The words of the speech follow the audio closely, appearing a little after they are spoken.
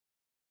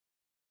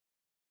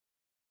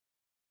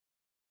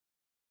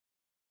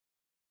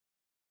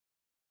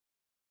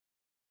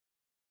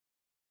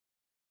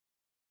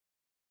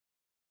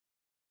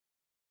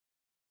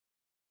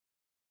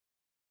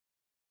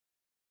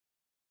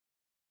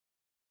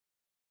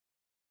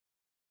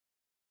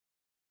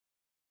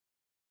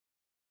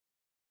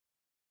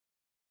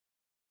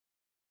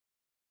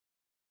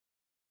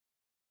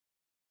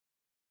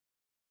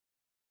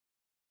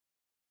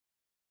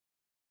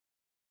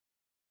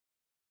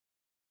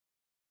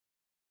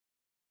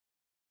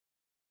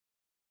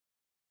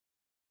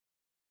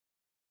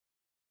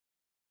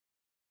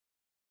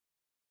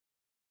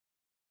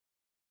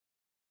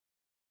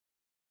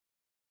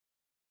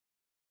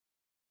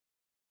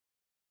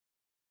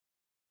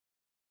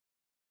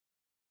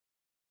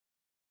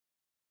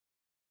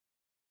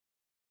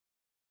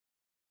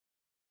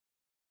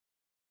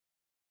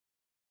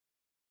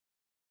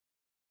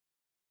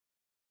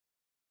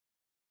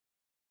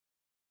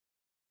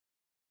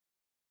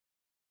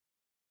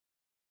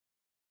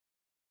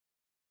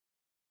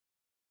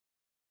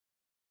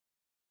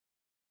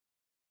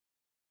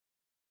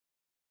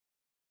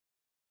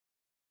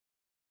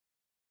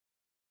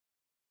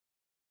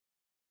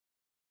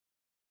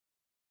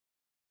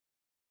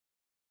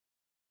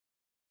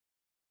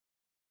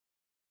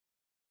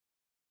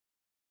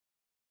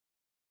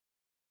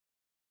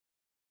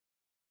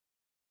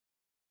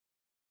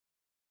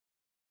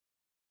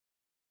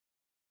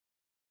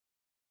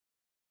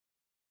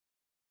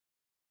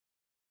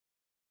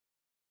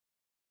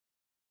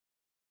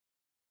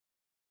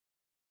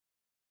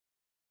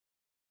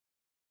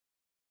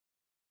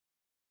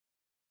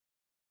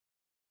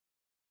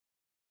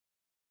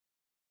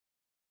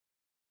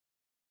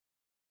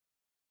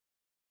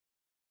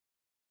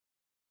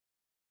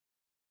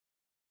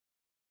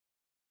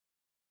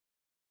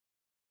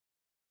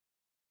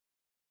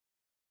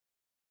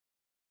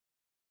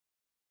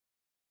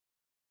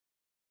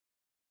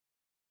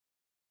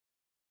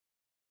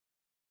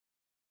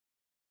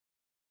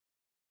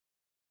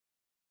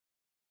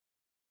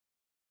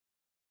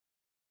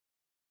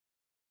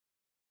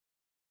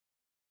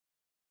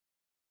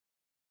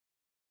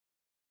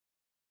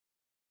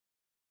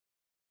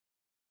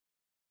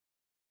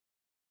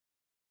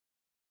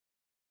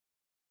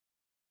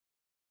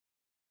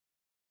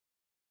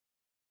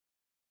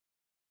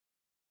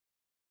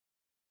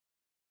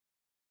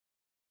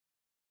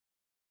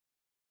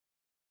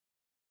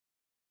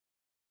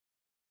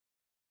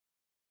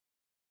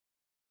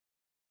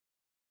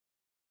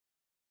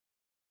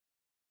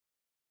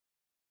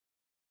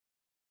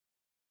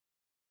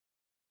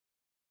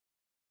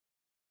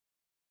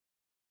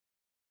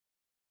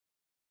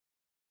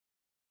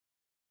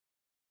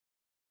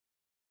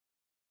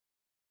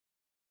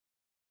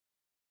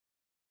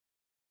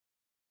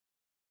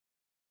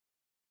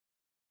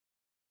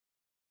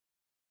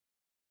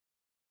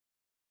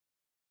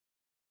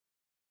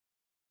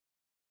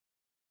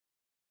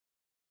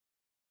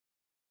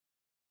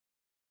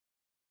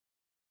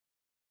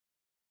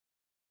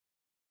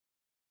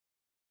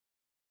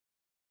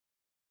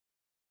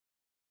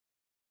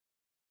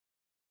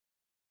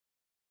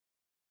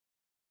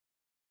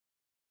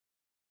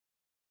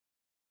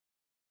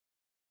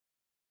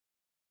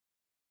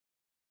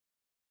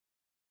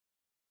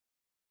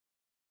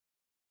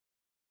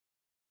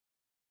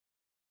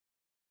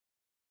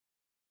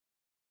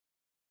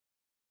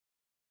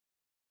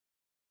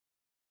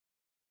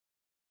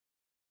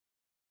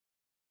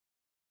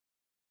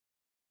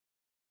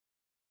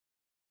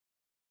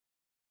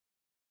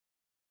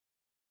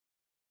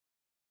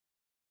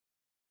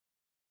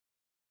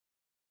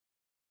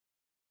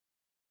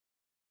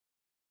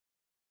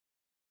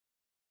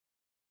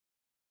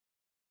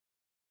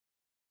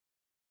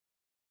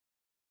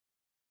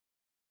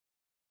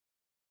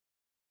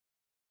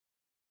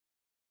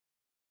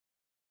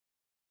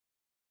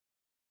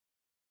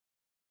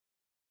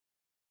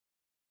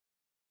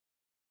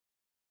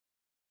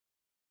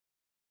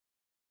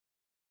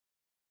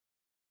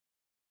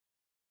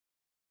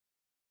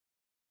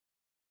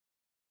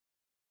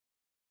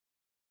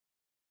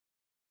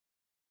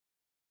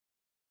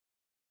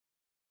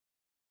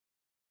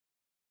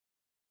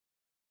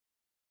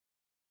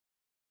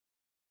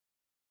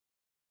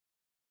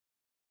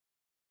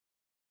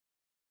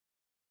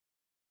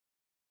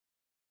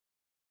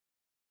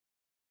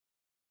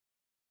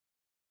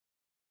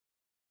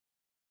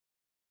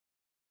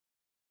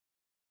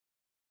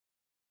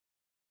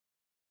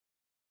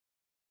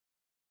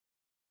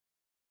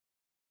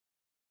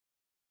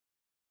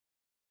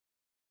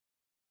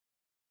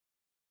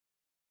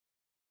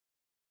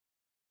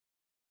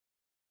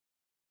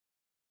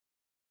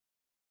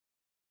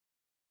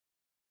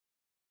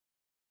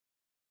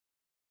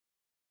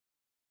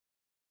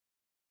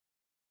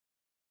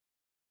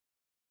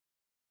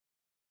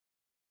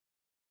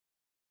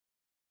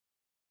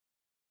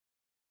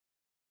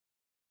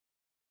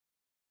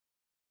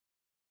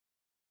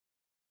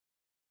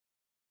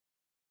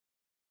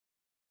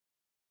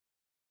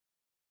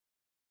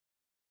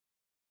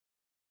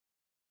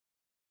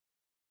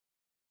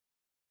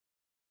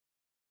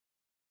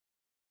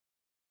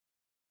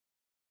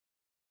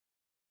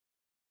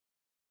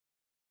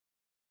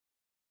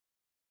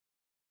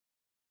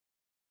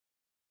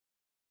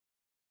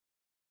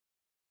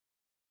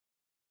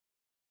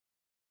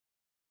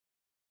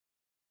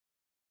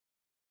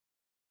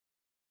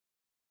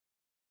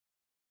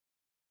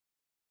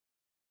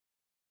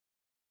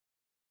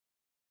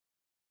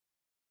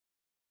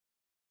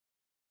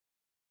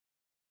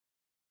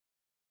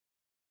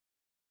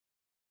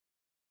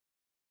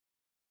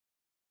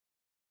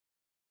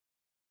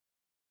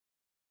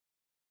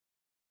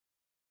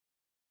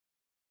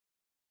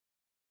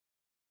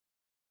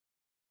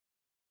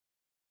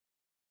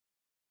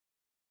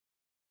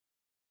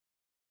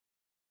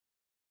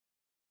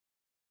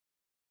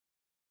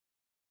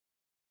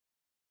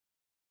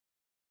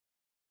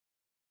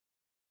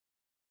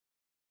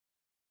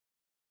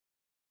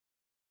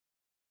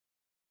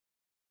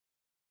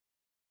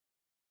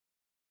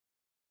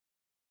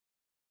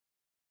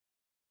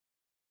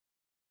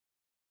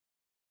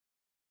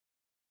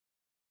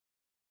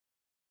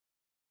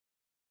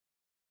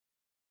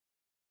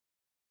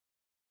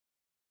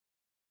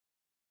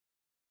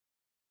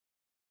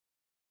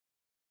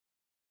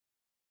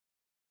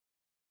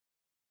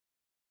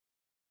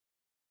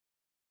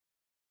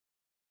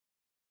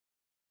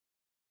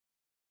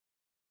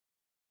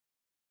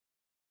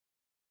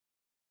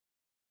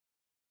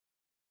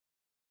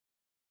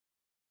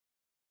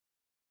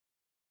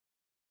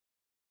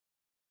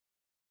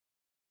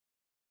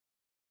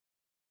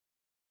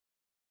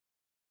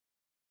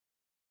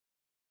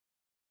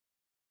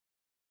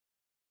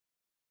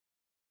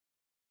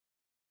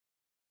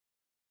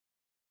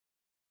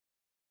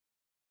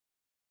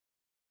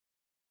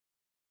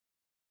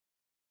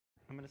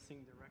I'm going to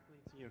sing directly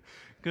to you.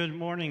 Good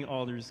morning,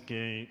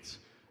 Aldersgate.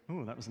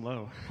 Ooh, that was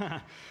low.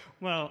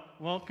 Well,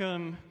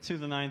 welcome to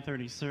the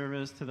 9:30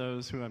 service. To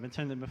those who have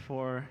attended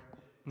before,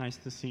 nice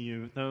to see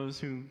you. Those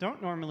who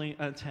don't normally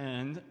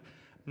attend,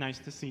 nice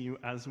to see you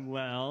as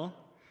well.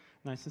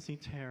 Nice to see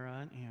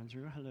Tara and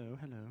Andrew. Hello,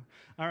 hello.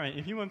 All right,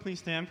 if you would please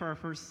stand for our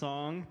first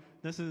song.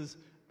 This is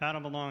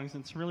Battle Belongs.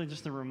 It's really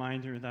just a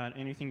reminder that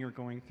anything you're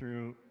going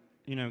through,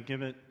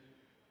 give it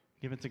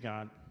to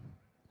God.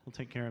 He'll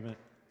take care of it.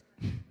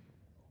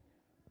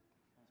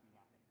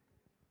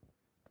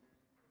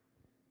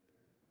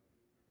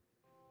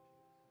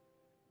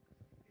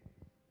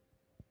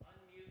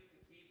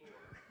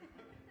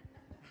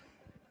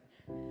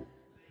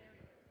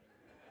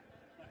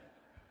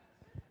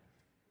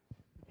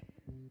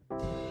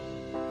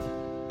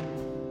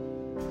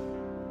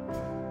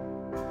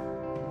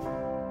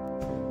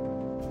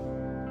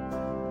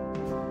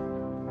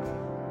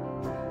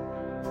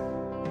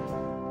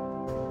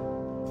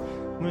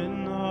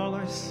 When all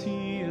I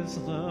see is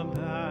the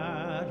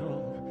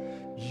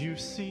battle, you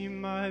see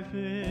my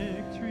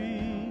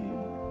victory.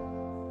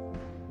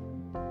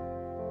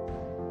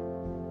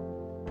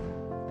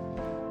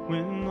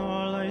 When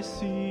all I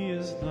see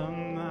is the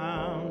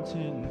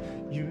mountain,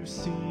 you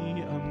see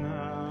a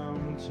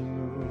mountain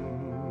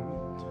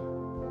moved.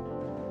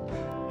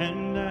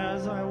 And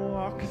as I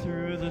walk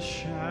through the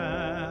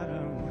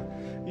shadow,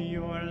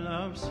 your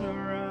love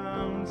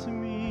surrounds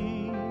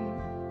me.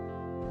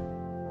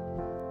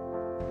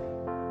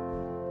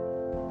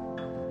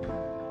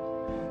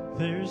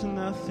 There's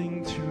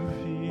nothing to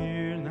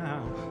fear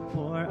now,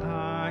 for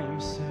I am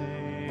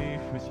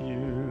safe with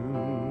you.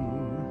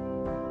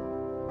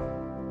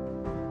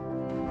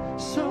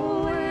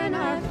 So when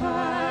I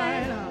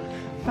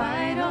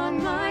fight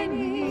on my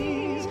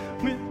knees,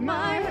 with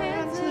my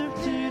hands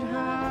lifted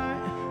high.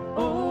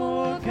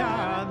 Oh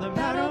God, the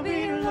battle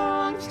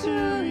belongs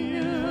to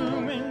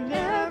you, and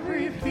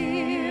every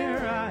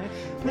fear I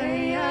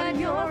lay at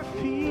your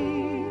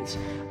feet.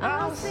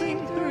 I'll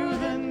sing through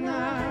the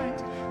night.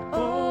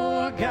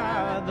 Oh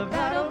God, the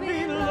battle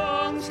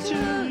belongs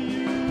to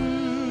you.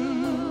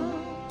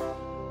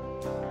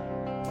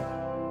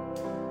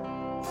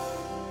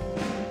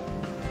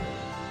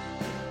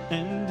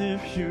 And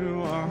if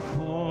you are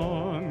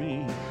for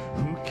me,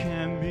 who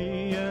can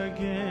be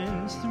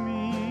against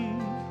me?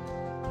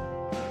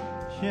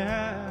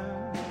 Yeah.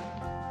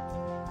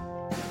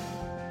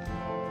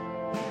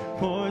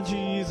 For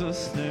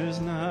Jesus, there's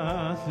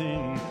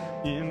nothing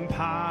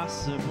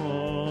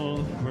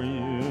impossible for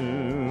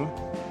you.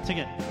 Sing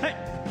it. Hey!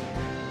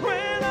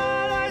 When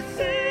all I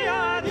see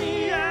are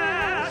the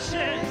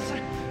ashes,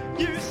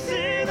 you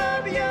see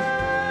the beauty.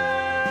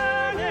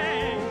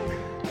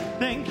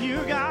 Thank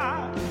you,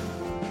 God.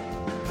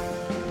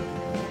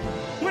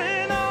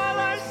 When all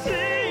I see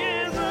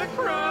is a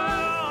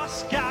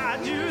cross,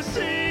 God, you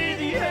see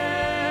the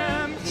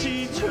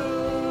empty tomb.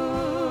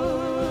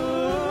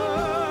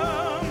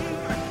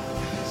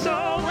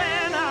 So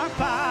when I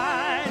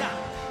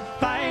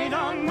fight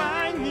on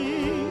my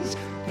knees,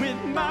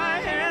 with my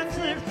hands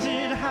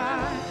lifted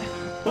high.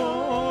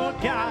 Oh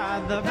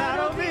God, the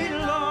battle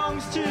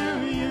belongs to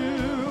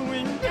you,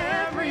 and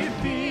every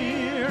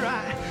fear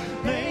I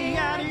lay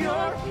at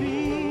your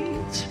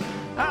feet.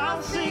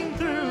 I'll sing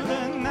through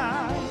the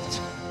night.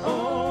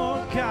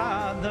 Oh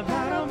God, the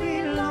battle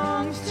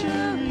belongs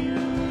to you.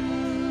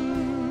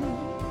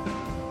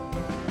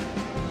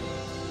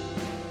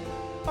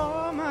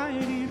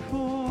 Almighty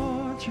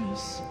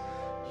fortress,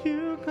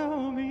 you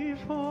go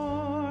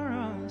before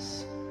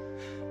us.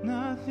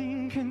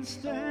 Nothing can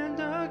stand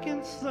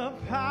against the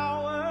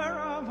power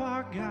of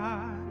our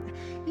God.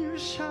 You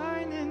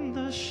shine in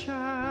the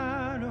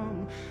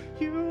shadow,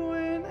 you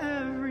win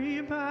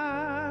every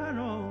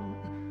battle.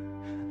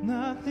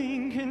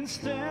 Nothing can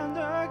stand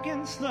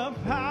against the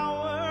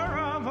power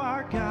of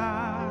our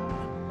God.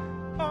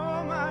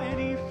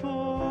 Almighty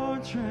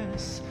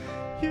fortress,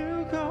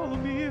 you go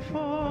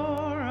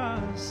before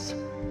us.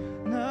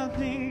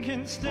 Nothing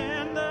can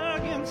stand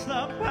against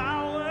the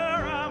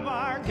power of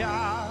our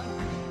God.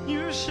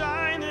 You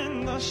shine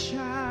in the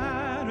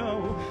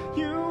shadow,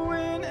 you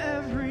win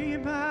every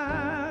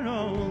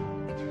battle.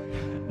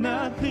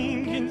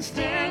 Nothing can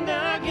stand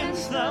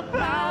against the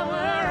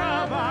power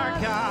of our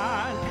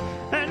God.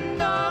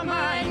 And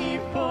almighty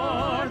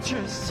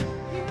fortress,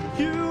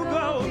 you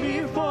go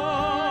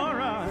before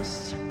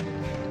us.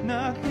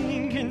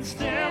 Nothing can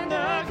stand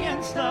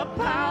against the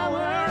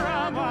power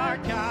of our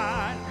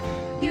God.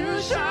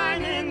 You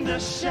shine in the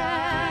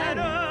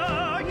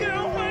shadow, you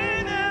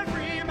win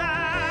every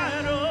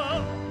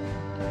battle.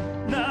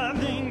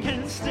 Nothing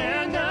can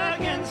stand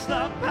against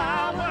the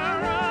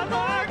power of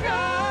our God.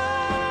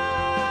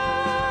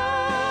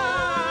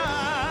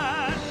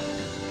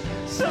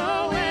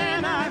 So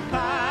when I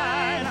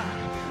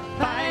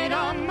fight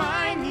on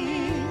my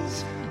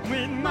knees,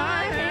 with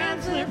my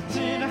hands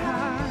lifted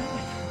high.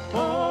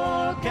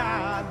 Oh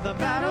God, the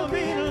battle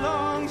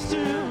belongs to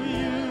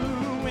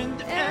you,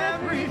 and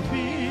every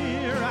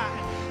fear I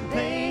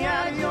lay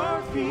at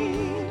your feet.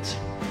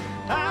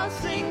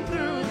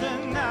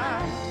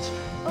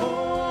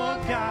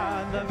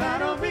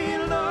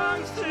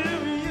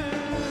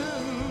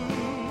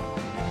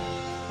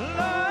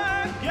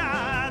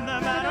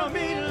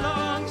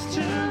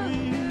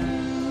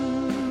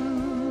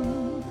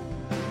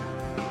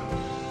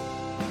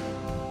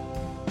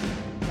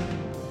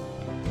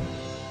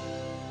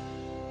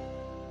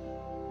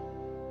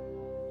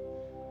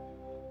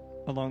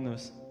 along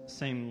those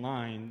same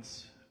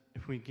lines,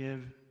 if we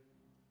give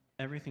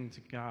everything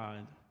to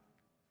God,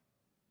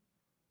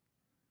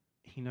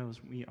 He knows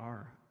we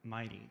are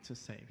mighty to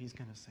save. He's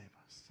going to save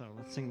us. So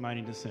let's sing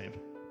Mighty to Save.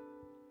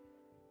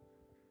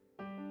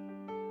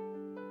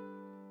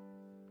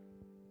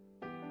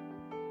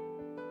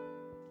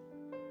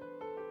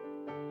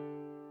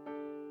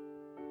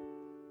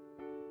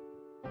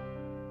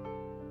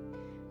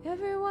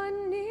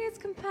 Everyone needs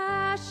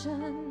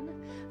compassion,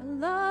 a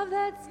love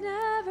that's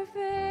never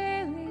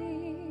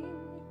failing.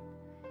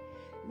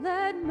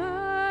 Let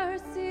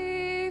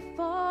mercy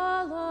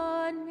fall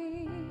on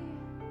me.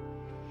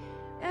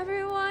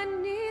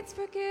 Everyone needs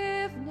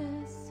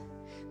forgiveness,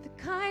 the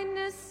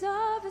kindness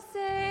of a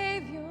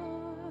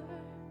Savior,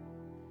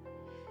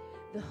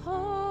 the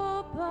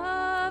hope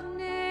of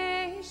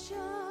nations.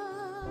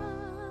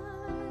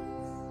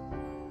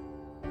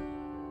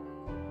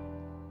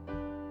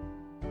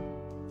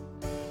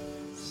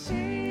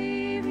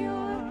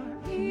 Savior,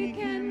 He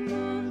can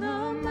move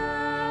the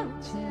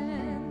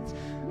mountains.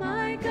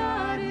 My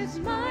God is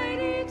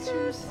mighty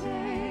to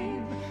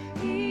save.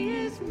 He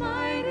is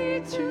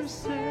mighty to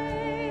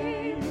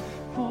save.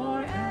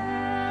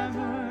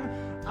 Forever,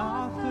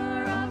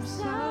 author of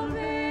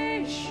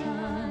salvation.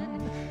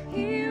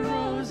 He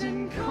rose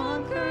and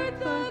conquered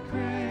the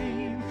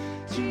grave.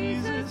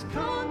 Jesus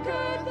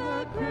conquered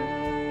the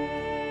grave.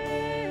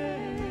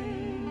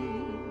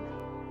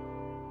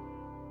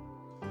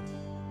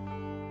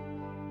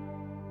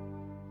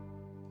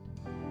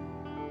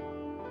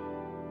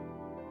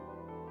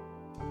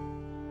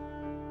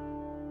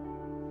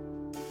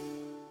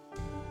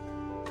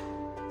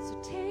 So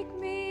take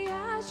me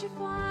as you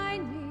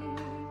find me,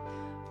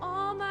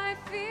 all my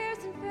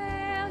fears and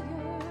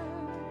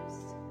failures.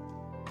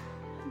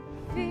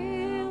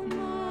 Fill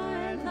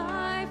my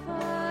life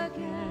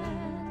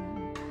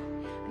again.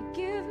 I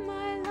give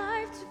my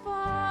life to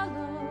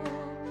follow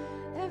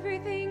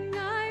everything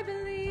I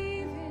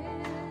believe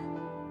in.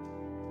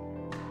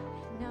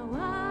 Now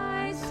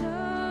I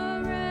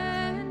surrender.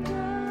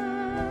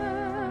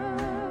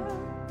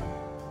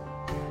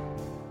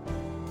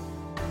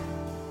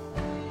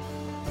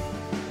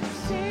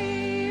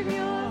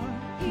 Savior,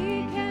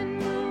 He can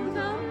move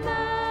the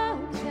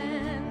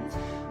mountains.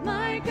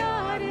 My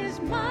God is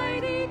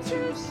mighty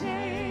to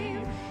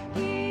save.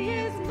 He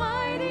is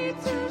mighty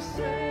to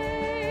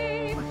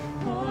save.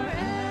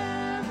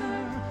 Forever,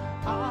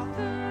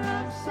 author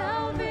of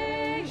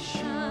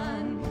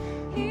salvation.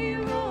 He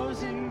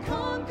rose and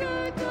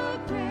conquered the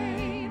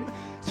grave.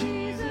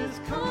 Jesus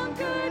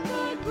conquered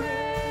the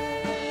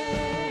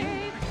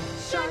grave.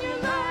 Shine your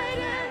light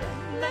and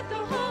let the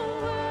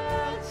whole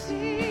world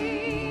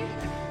see.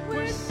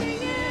 We're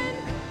singing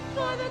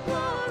for the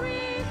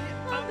glory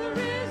of the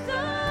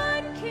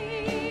risen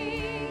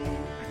King.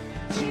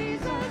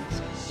 Jesus,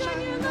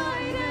 shine your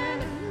light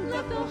and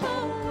let the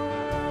whole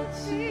world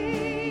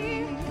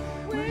see.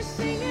 We're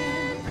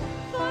singing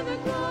for the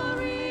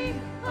glory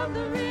of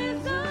the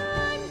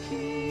risen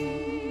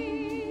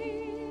King.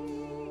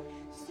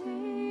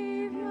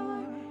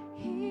 Savior,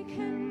 He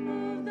can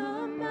move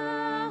the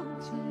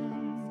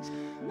mountains.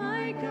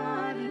 My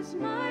God is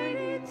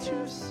mighty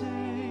to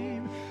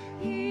save.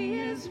 He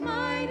is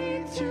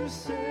mighty to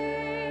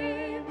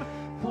save.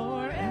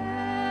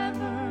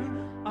 Forever,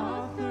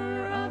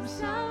 author of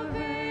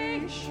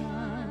salvation.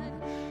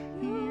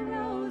 He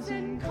rose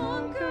and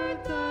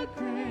conquered the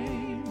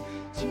grave.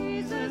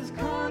 Jesus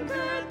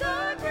conquered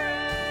the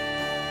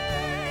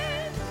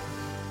grave.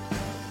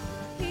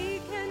 He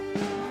can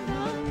move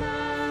the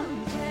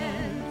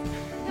mountains.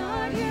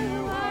 God,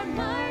 you are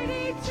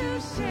mighty to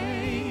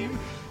save.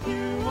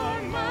 You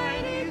are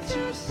mighty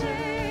to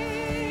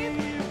save.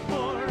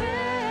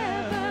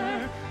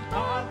 Forever,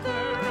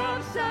 author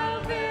of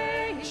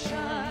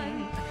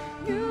salvation.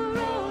 You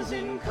rose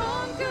and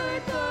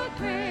conquered the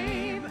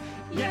grave.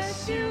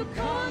 Yes, you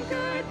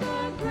conquered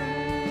the grave.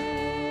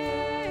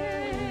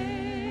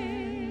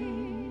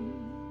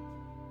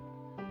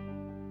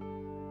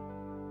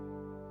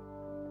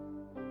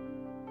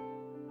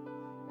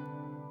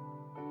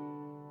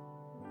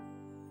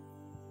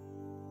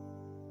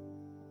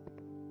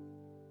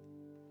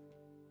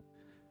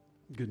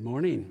 Good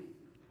morning.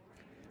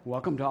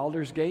 Welcome to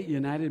Aldersgate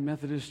United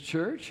Methodist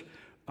Church,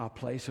 a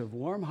place of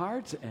warm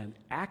hearts and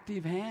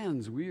active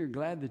hands. We are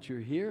glad that you're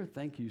here.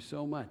 Thank you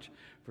so much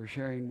for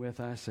sharing with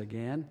us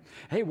again.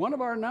 Hey, one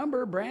of our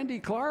number, Brandy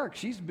Clark,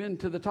 she's been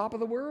to the top of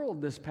the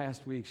world this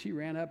past week. She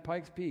ran up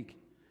Pikes Peak,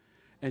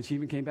 and she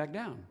even came back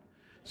down.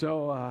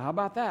 So how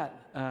about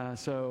that?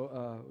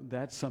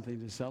 That's something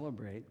to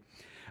celebrate.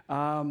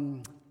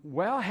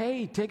 Well,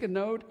 hey, take a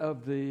note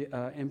of the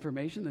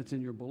information that's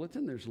in your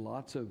bulletin. There's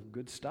lots of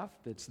good stuff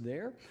that's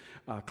there.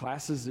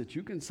 Classes that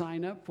you can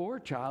sign up for.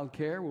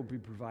 Childcare will be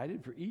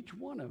provided for each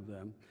one of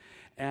them.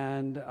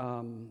 And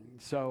I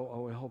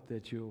hope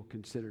that you'll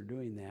consider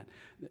doing that.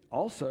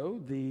 Also,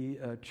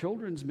 the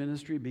children's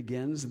ministry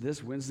begins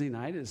this Wednesday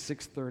night at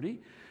 6:30.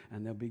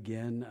 and they'll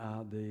begin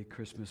the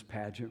Christmas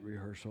pageant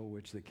rehearsal,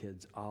 which the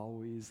kids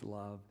always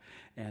love,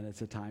 and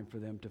it's a time for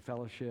them to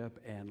fellowship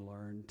and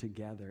learn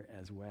together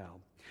as well.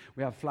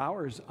 We have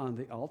flowers on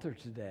the altar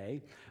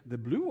today. The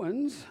blue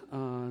ones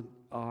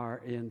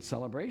are in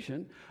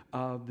celebration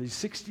of the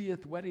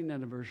 60th wedding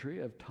anniversary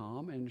of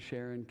Tom and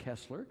Sharon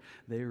Kessler.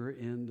 They were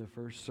in the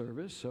first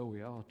service, so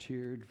we all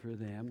cheered for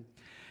them.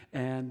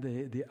 And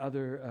the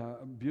other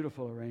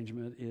beautiful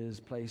arrangement is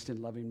placed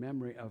in loving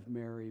memory of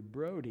Mary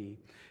Brody.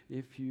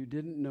 If you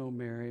didn't know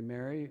Mary,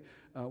 Mary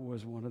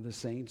was one of the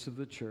saints of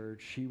the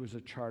church. She was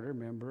a charter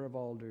member of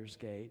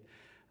Aldersgate.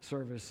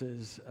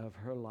 Services of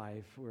her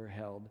life were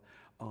held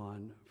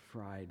on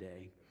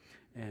Friday.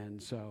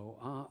 And so,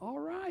 all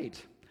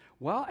right.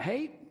 Well,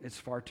 hey, it's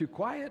far too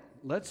quiet.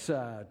 Let's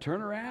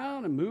turn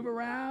around and move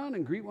around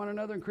and greet one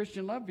another in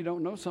Christian love. If you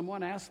don't know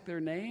someone, ask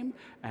their name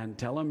and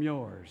tell them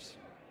yours.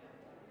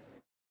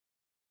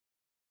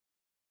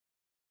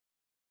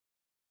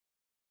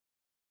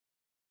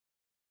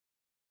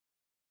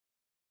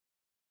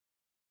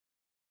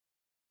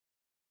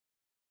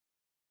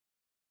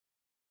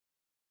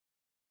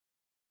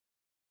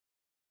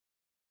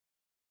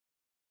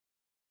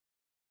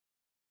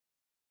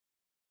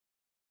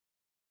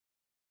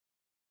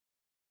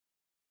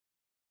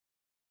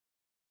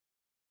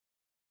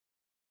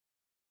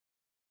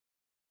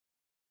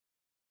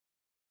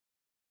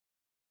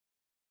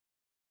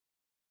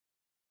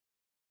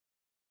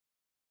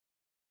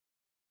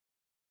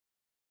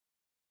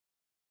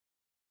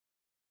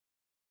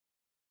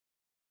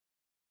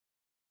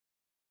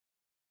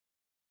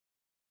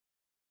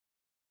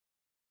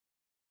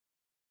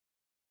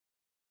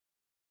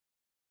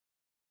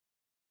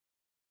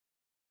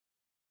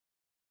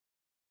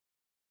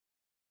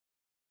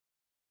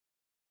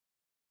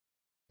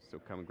 So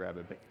come grab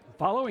a bit.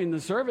 Following the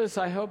service,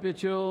 I hope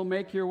that you'll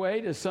make your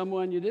way to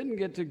someone you didn't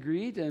get to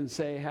greet and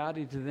say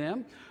howdy to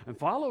them. And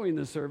following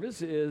the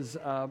service is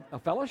a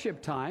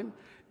fellowship time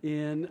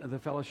in the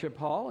fellowship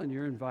hall, and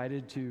you're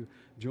invited to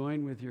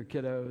join with your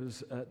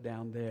kiddos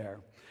down there.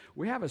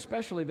 We have a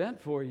special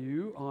event for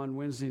you on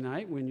Wednesday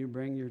night when you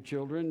bring your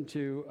children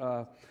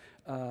to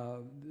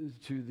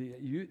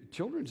the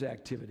children's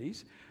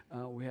activities.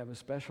 We have a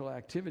special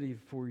activity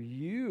for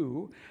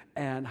you,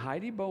 and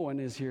Heidi Bowen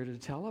is here to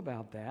tell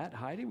about that.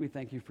 Heidi, we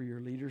thank you for your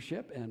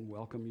leadership and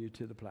welcome you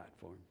to the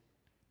platform.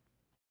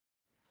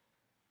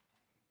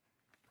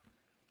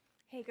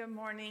 Hey, good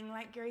morning.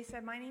 Like Gary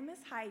said, my name is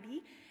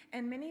Heidi,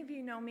 and many of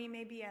you know me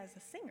maybe as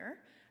a singer,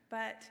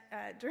 but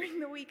during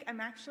the week I'm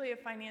actually a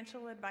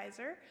financial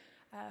advisor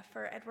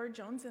for Edward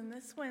Jones, and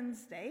this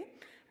Wednesday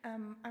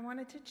I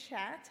wanted to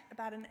chat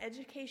about an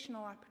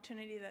educational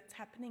opportunity that's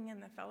happening in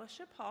the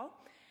fellowship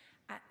hall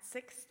at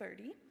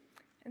 6:30.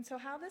 And so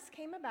how this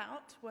came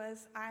about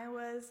was I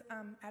was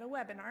at a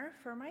webinar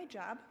for my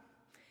job,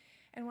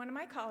 and one of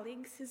my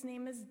colleagues, his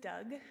name is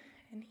Doug,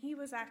 and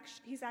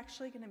he's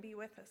actually going to be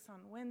with us on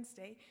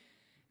Wednesday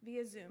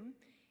via Zoom.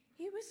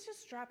 He was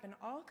just dropping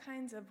all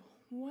kinds of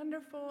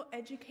wonderful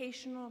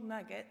educational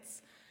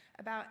nuggets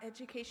about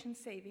education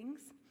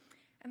savings,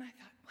 and I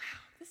thought, wow,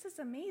 this is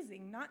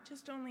amazing, not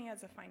just only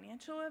as a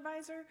financial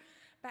advisor,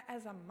 but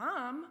as a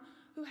mom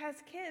who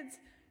has kids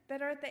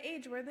that are at the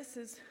age where this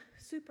is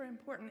super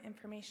important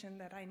information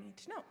that I need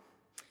to know.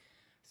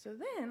 So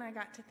then I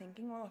got to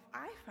thinking, well, if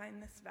I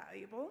find this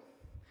valuable,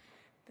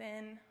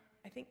 then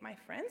I think my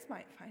friends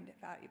might find it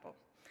valuable.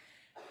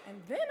 And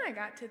then I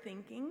got to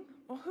thinking,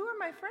 well, who are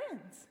my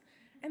friends?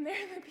 And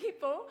they're the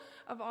people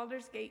of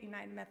Aldersgate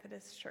United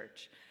Methodist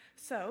Church.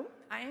 So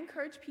I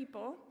encourage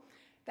people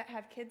that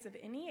have kids of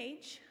any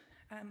age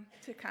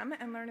to come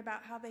and learn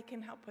about how they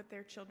can help with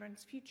their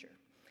children's future.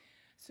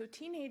 So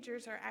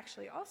teenagers are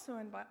actually also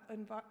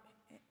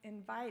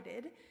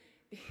invited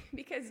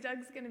because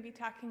Doug's going to be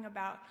talking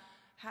about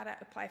how to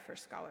apply for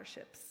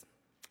scholarships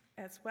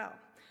as well.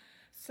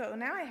 So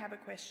now I have a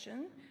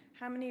question.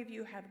 How many of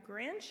you have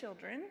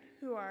grandchildren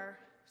who are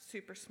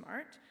super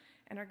smart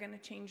and are going to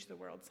change the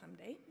world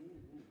someday?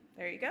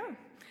 There you go.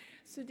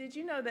 So did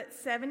you know that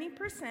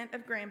 70%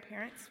 of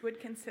grandparents would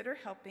consider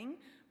helping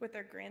with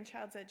their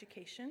grandchild's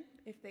education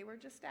if they were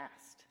just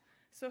asked?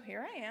 So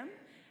here I am,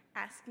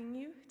 asking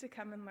you to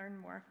come and learn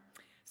more.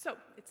 So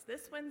it's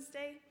this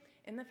Wednesday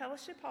in the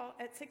fellowship hall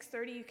at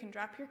 6:30. You can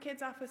drop your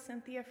kids off with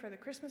Cynthia for the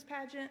Christmas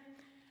pageant,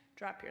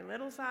 drop your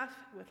littles off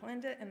with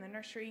Linda in the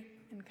nursery,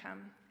 and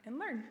come and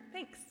learn.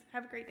 Thanks.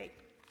 Have a great day.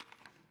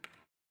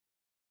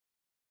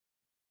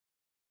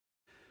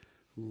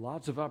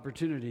 Lots of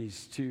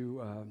opportunities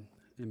to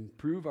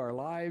improve our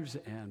lives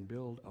and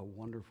build a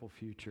wonderful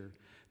future.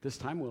 This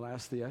time we'll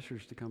ask the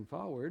ushers to come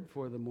forward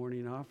for the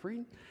morning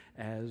offering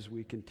as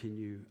we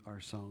continue our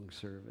song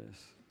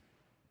service.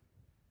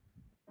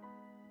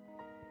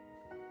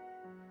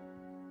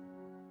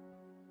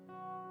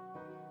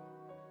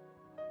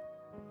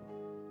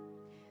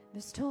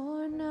 There's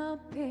torn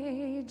up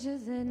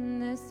pages in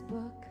this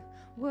book,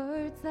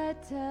 words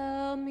that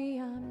tell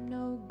me I'm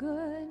no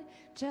good,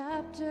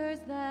 chapters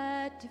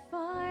that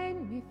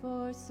define me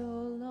for so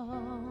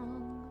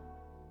long.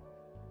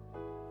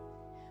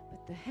 But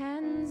The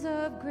hands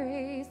of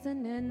grace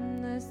and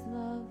endless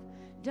love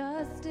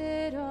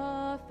dusted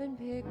off and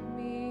picked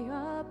me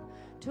up,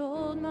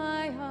 told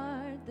my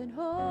heart that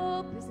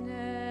hope is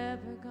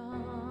never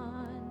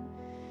gone.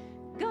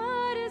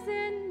 God is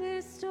in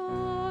this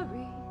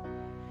story.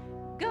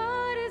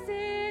 God is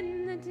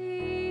in the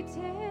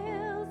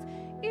details,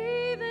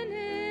 even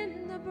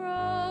in the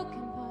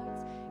broken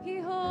parts. He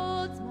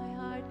holds my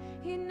heart.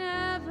 He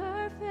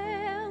never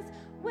fails.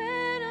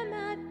 When I'm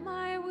at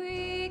my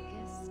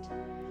weakest,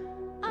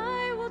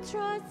 I will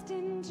trust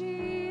in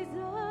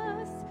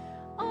Jesus,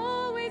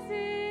 always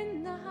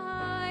in the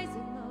highs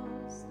and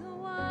lows, the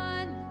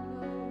one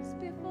who goes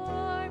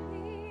before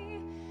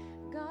me.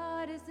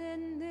 God is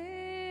in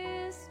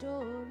this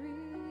story.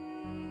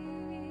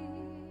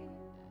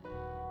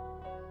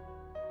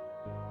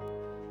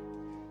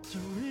 So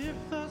if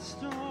the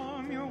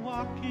storm you're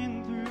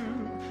walking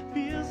through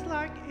feels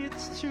like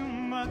it's too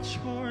much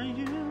for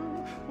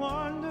you,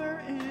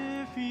 wonder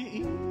if he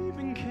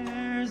even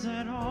cares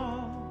at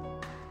all.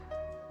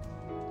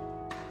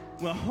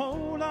 Well,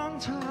 hold on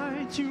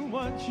tight to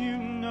what you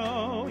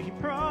know. He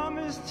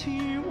promised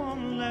he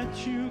won't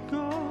let you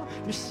go.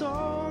 Your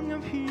song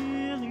of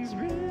healing's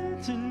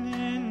written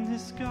in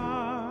his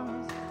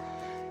scars.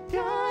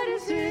 God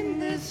is in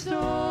this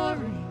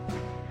story.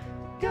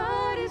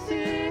 God is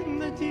in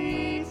the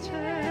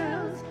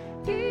details,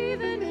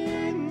 even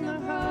in the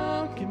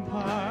broken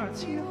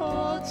parts. He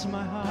holds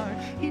my heart.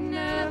 He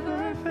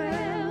never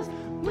fails.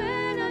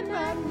 When I'm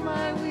at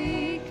my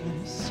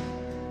weakness,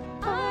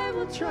 I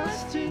will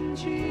trust in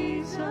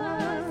Jesus,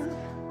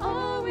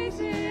 always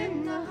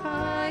in the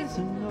highs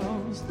and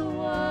lows, the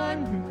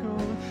one who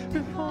goes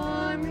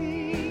before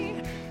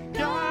me.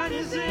 God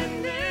is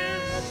in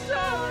this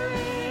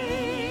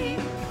story.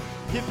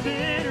 If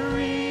it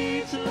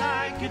reads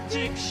like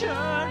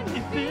addiction,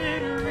 if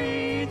it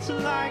reads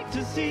like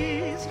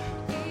disease,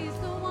 He's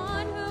the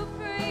one who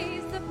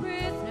frees the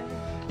prisoner.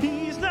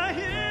 he's the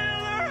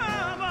healer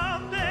of all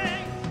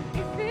things.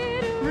 If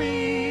it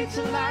Reads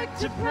like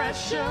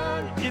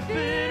depression, if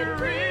it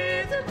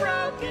reads a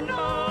broken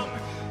home,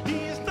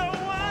 he's the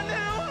one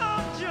who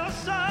holds your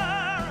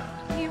sorrow.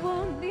 He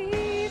won't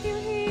leave you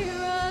here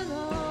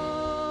alone.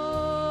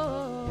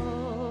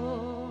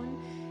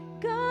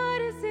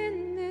 God is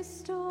in this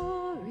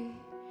story.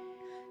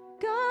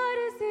 God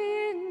is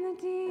in the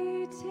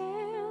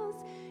details,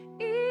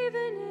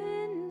 even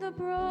in the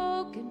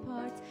broken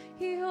parts.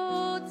 He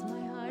holds my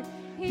heart.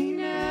 He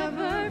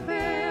never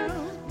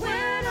fails.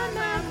 When I'm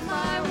at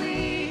my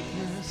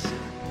weakness,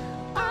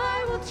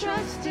 I will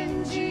trust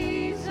in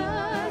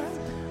Jesus,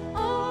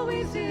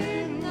 always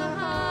in the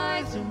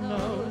highs and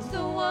lows,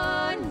 the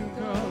one who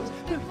goes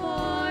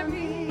before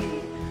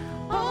me.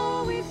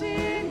 Always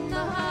in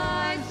the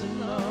highs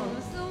and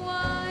lows, the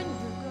one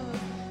who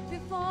goes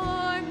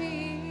before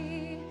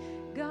me.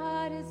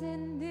 God is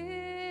in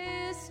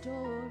this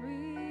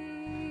story.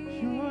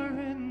 You're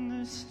in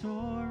this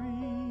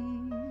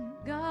story,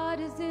 God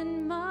is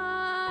in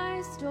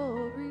my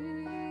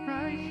story.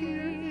 right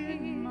here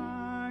in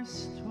my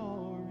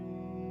story.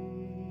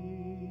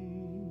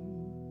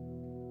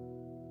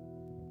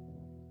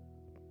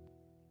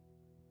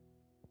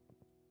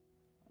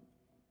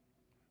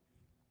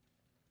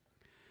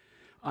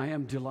 I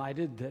am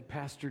delighted that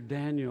Pastor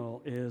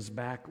Daniel is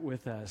back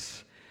with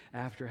us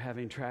after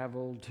having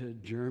traveled to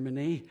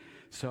Germany.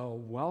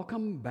 So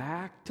welcome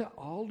back to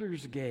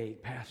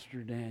Aldersgate,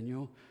 Pastor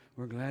Daniel.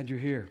 We're glad you're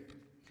here.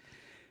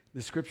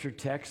 The scripture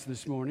text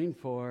this morning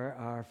for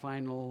our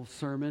final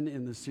sermon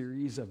in the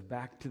series of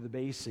Back to the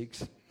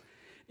Basics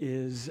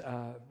is,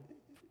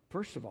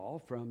 first of all,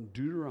 from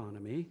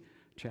Deuteronomy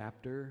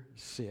chapter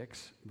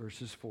 6,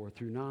 verses 4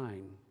 through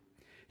 9.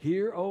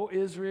 Hear, O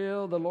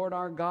Israel, the Lord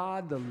our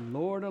God, the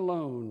Lord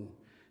alone.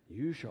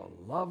 You shall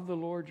love the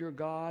Lord your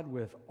God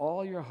with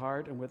all your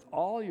heart and with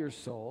all your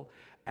soul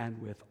and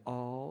with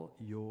all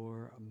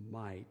your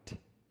might.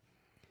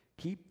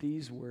 Keep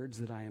these words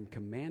that I am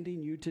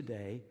commanding you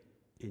today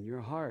in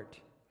your heart.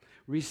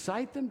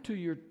 Recite them to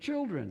your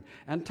children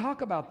and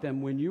talk about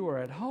them when you are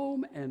at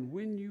home and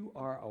when you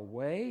are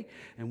away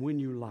and when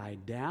you lie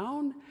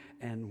down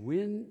and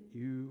when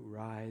you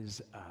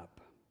rise up.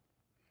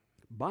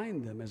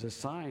 Bind them as a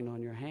sign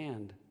on your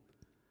hand.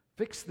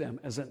 Fix them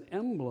as an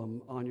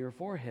emblem on your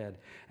forehead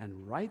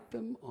and write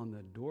them on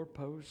the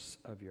doorposts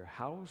of your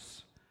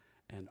house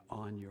and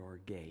on your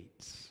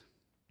gates.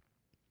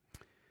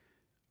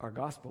 Our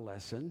gospel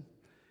lesson,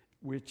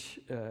 which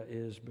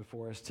is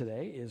before us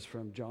today, is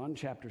from John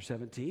chapter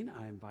 17.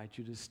 I invite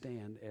you to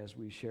stand as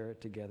we share it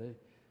together.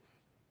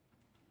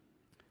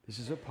 This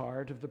is a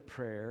part of the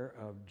prayer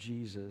of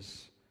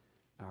Jesus,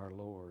 our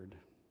Lord.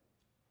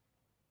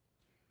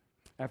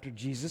 After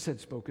Jesus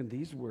had spoken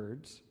these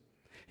words,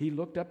 he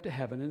looked up to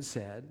heaven and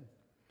said,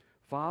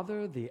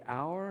 Father, the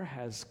hour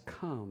has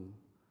come.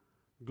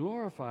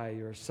 Glorify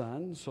your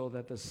Son so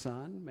that the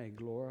Son may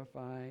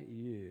glorify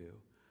you.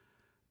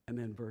 And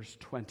then verse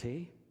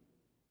 20,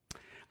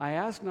 I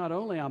ask not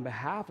only on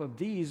behalf of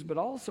these, but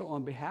also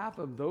on behalf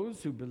of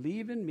those who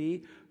believe in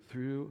me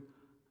through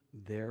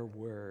their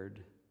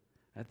word.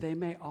 that they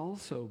may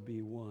also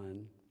be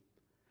one.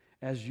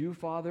 As you,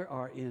 Father,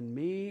 are in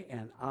me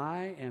and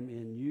I am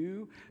in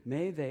you,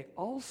 may they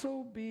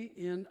also be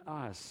in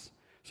us,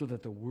 so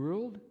that the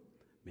world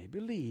may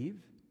believe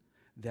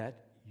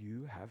that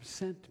you have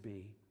sent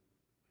me.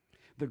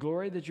 The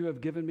glory that you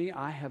have given me,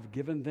 I have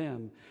given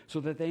them, so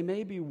that they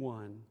may be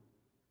one,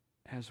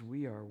 as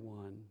we are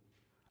one.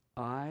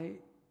 I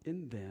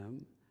in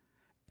them,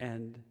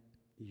 and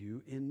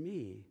you in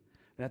me,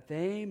 that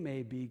they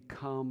may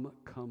become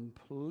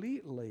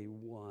completely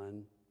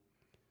one,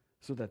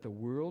 so that the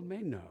world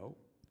may know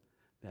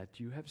that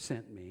you have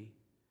sent me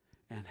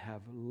and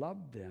have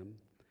loved them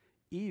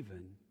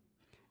even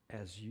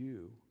as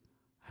you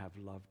have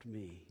loved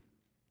me.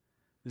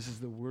 This is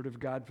the word of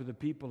God for the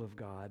people of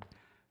God.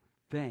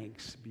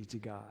 Thanks be to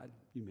God.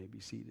 You may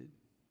be seated.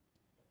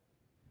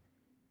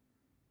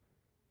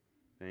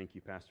 Thank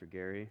you, Pastor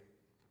Gary.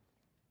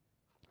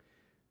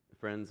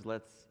 Friends,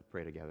 let's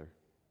pray together.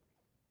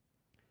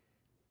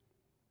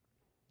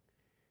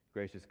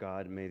 Gracious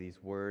God, may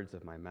these words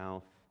of my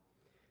mouth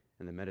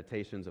and the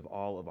meditations of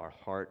all of our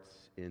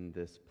hearts in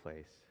this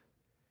place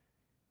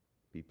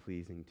be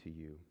pleasing to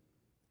you.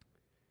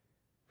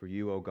 For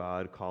you, O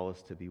God, call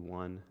us to be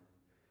one,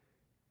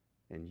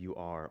 and you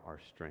are our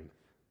strength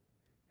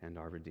and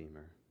our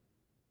Redeemer.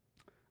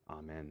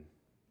 Amen.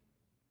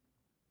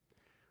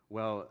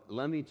 Well,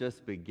 let me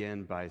just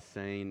begin by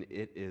saying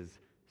it is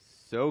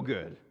so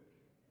good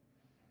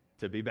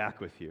to be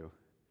back with you.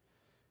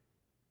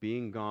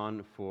 Being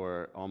gone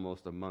for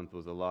almost a month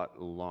was a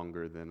lot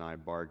longer than I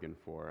bargained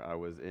for. I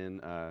was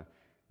in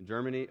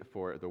Germany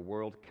for the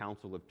World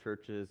Council of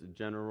Churches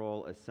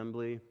General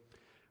Assembly.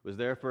 Was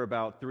there for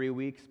about 3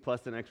 weeks,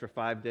 plus an extra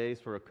 5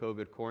 days for a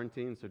COVID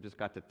quarantine, so just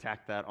got to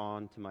tack that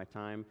on to my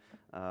time.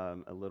 A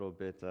little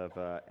bit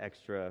of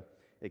extra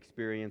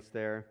experience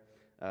there.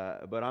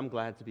 But I'm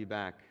glad to be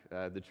back.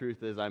 The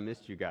truth is I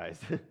missed you guys.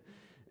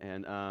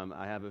 And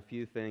I have a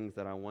few things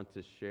that I want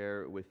to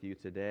share with you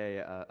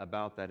today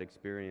about that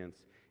experience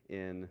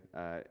in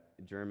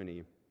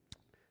Germany.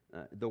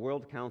 The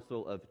World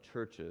Council of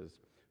Churches,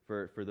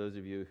 for those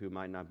of you who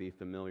might not be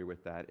familiar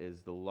with that, is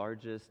the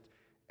largest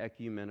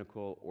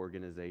ecumenical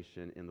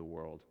organization in the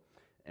world.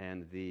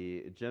 And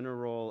the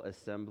General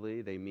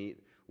Assembly, they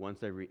meet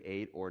once every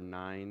 8 or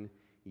 9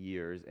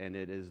 years, and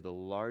it is the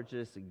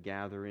largest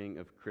gathering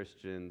of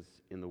Christians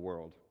in the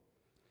world.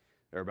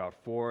 There are about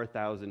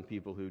 4,000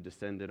 people who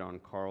descended on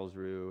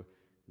Karlsruhe,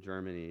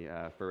 Germany,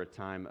 for a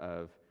time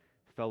of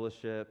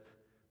fellowship,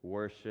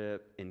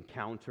 worship,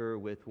 encounter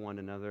with one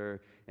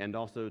another, and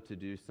also to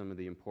do some of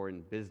the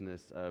important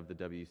business of the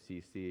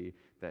WCC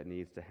that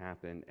needs to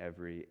happen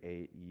every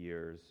 8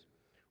 years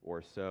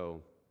or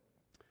so.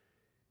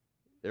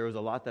 There was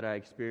a lot that I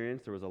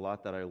experienced. There was a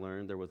lot that I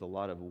learned. There was a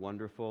lot of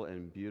wonderful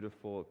and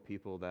beautiful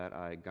people that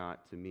I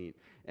got to meet.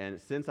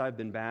 And since I've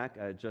been back,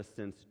 just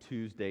since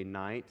Tuesday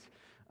night,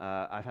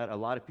 I've had a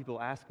lot of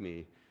people ask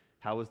me,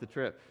 how was the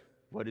trip?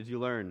 What did you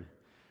learn?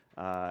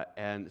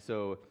 And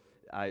so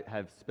I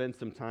have spent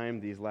some time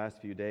these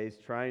last few days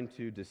trying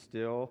to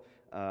distill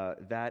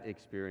that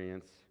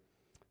experience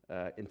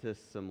into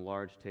some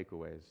large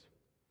takeaways.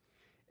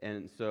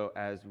 And so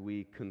as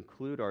we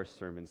conclude our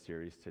sermon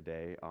series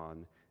today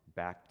on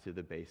Back to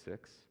the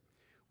Basics,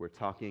 we're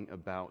talking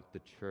about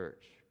the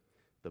church,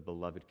 the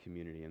beloved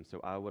community. And so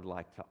I would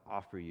like to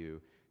offer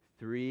you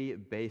 3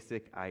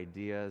 basic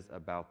ideas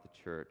about the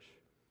church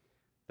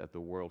that the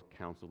World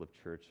Council of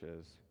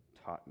Churches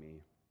taught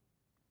me.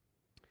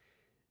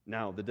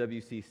 Now, the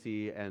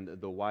WCC and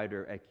the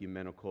wider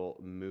ecumenical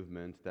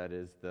movement, that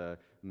is the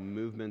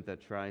movement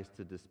that tries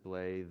to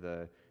display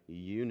the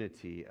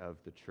unity of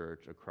the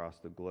church across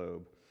the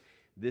globe,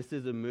 this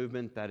is a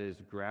movement that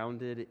is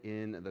grounded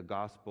in the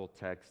gospel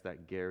text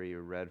that Gary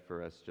read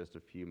for us just a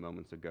few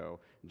moments ago,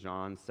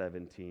 John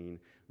 17,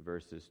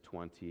 verses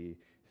 20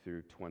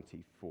 through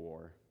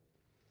 24.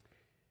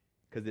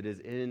 Because it is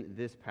in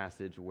this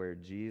passage where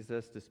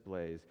Jesus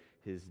displays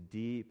his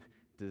deep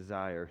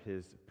desire,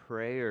 his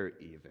prayer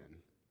even,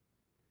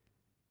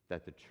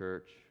 that the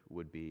church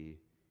would be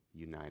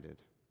united.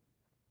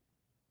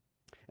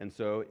 And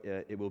so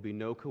it will be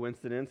no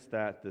coincidence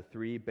that the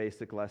 3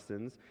 basic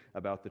lessons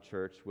about the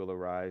church will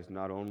arise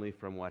not only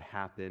from what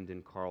happened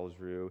in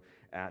Karlsruhe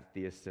at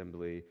the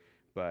assembly,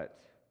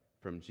 but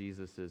from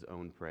Jesus'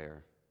 own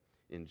prayer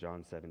in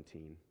John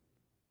 17.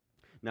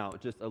 Now,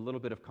 just a little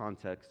bit of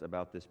context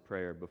about this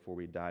prayer before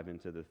we dive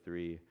into the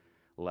 3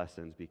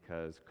 lessons,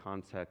 because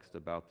context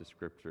about the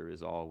scripture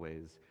is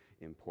always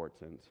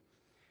important.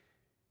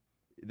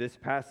 This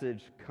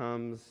passage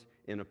comes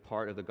in a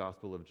part of the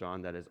Gospel of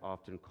John that is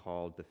often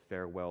called the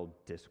farewell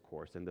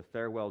discourse. And the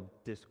farewell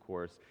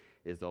discourse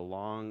is a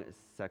long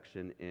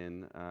section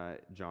in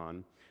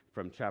John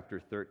from chapter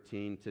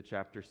 13 to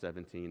chapter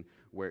 17,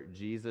 where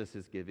Jesus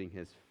is giving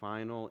his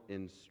final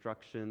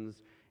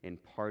instructions and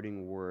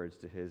parting words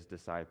to his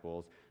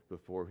disciples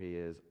before he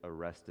is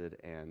arrested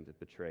and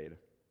betrayed.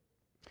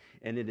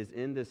 And it is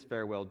in this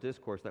farewell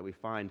discourse that we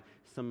find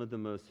some of the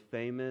most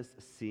famous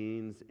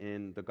scenes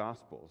in the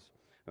Gospels.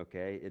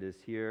 Okay, it is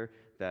here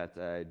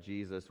that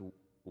Jesus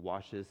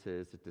washes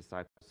his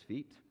disciples'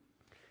 feet.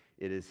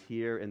 It is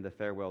here in the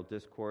farewell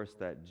discourse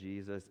that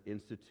Jesus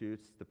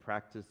institutes the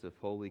practice of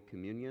Holy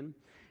Communion.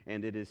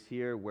 And it is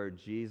here where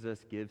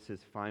Jesus gives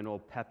his final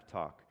pep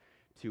talk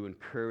to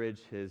encourage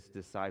his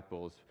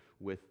disciples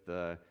with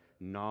the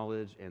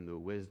knowledge and the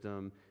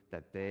wisdom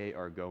that they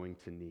are going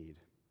to need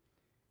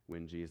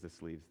when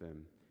Jesus leaves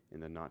them in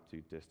the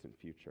not-too-distant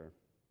future.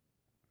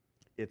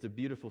 It's a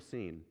beautiful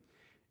scene.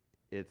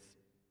 It's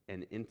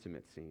an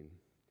intimate scene.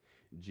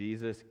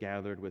 Jesus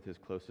gathered with his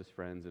closest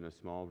friends in a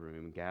small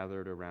room,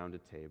 gathered around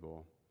a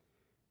table,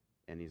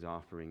 and he's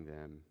offering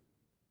them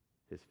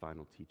his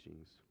final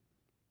teachings.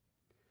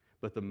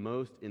 But the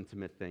most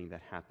intimate thing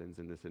that happens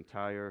in this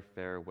entire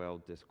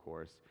farewell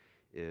discourse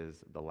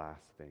is the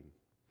last thing.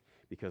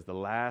 Because the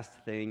last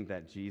thing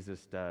that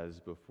Jesus does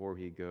before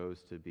he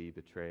goes to be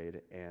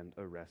betrayed and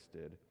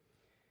arrested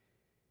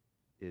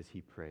is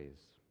he prays.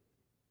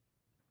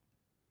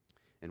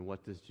 And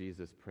what does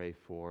Jesus pray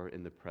for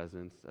in the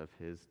presence of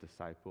his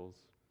disciples?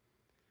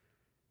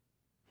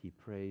 He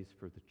prays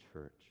for the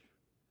church.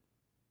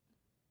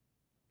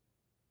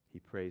 He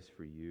prays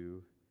for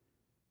you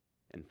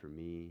and for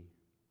me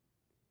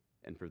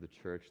and for the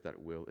church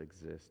that will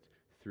exist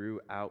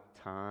throughout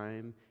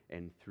time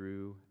and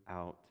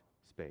throughout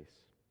space.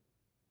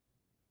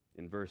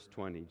 In verse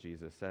 20,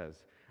 Jesus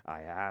says,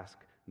 I ask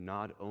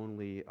not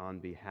only on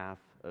behalf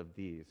of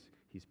these,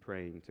 he's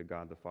praying to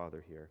God the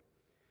Father here,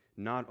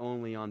 not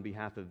only on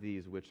behalf of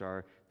these, which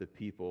are the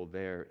people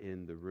there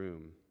in the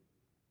room,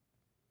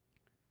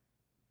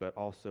 but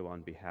also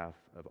on behalf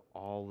of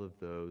all of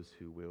those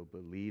who will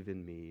believe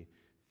in me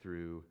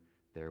through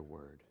their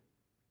word.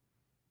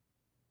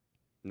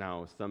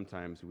 Now,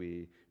 sometimes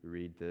we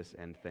read this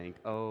and think,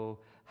 oh,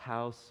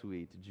 how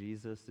sweet,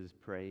 Jesus is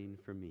praying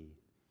for me.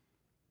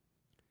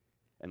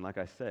 And like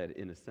I said,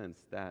 in a sense,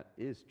 that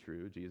is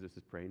true. Jesus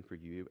is praying for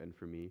you and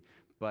for me.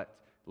 But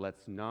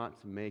let's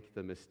not make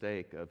the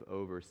mistake of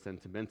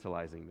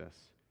over-sentimentalizing this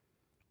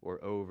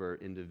or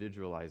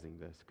over-individualizing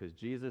this, because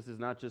Jesus is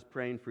not just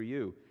praying for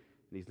you,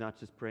 and he's not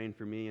just praying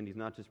for me, and he's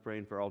not just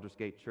praying for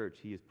Aldersgate Church.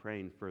 He is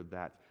praying for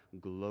that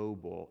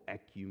global,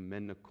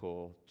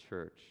 ecumenical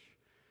church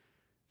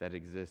that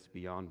exists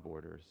beyond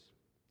borders,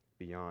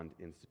 beyond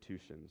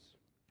institutions.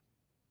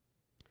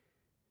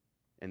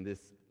 And this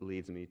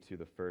leads me to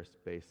the first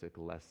basic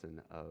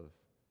lesson of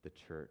the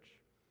church.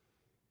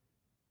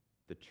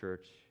 The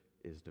church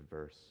is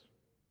diverse.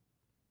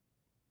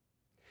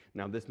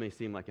 Now, this may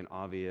seem like an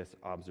obvious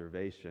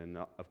observation.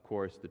 Of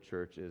course, the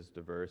church is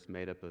diverse,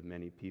 made up of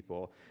many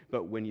people.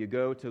 But when you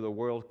go to the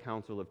World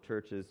Council of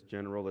Churches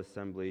General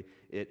Assembly,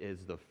 it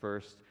is the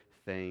first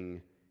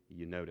thing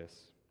you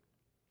notice.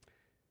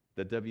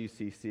 The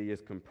WCC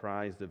is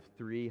comprised of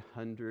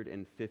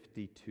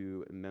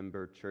 352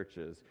 member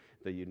churches.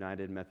 The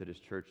United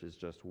Methodist Church is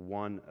just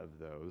one of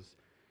those,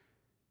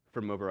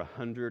 from over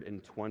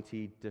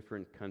 120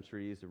 different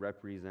countries,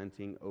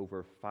 representing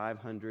over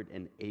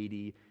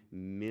 580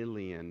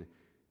 million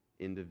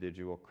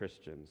individual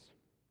Christians.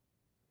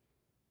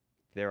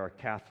 There are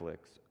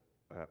Catholics,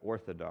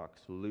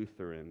 Orthodox,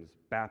 Lutherans,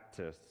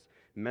 Baptists,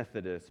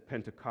 Methodists,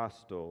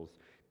 Pentecostals,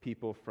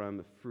 people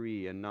from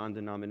free and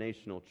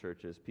non-denominational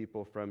churches,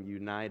 people from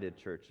united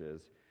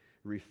churches,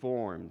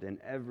 Reformed, and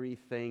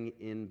everything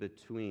in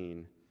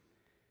between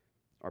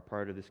are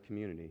part of this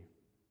community.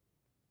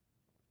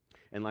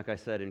 And like I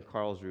said, in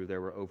Karlsruhe, there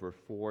were over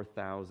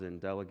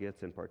 4,000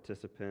 delegates and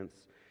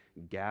participants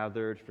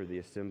gathered for the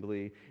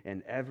assembly,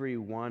 and every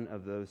one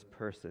of those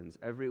persons,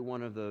 every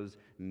one of those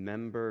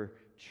member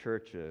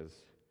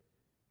churches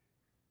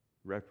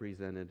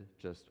represented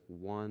just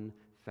one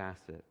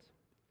facet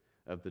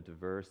of the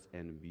diverse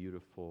and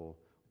beautiful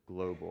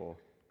global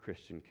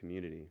Christian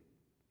community.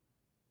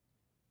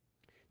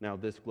 Now,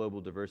 this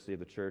global diversity of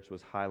the church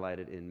was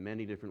highlighted in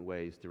many different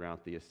ways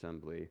throughout the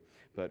assembly,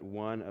 but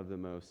one of the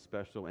most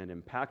special and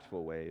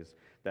impactful ways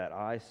that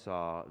I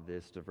saw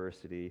this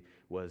diversity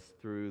was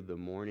through the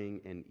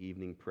morning and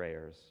evening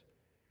prayers,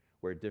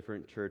 where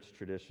different church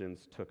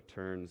traditions took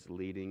turns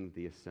leading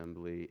the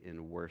assembly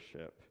in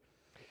worship.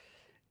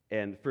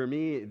 And for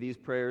me, these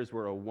prayers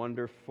were a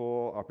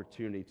wonderful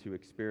opportunity to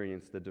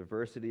experience the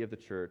diversity of the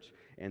church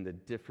and the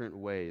different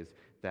ways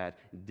that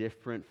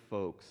different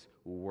folks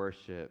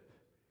worship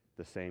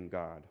the same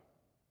God.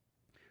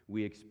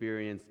 We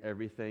experienced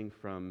everything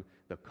from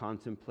the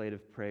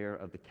contemplative prayer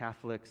of the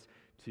Catholics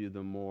to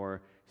the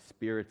more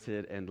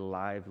spirited and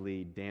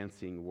lively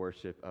dancing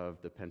worship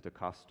of the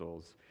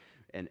Pentecostals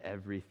and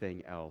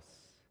everything else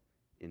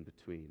in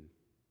between.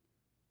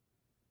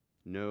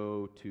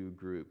 No two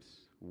groups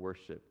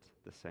worshiped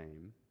the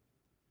same.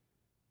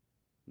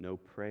 No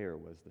prayer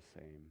was the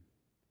same,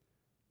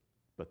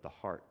 but the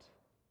heart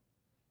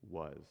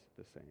was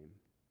the same.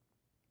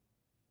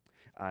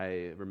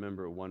 I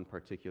remember one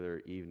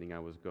particular evening I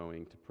was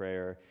going to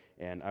prayer,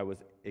 and I was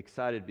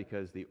excited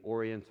because the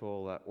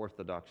Oriental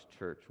Orthodox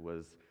Church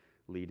was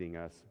leading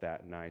us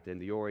that night. In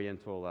the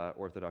Oriental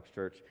Orthodox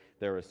Church,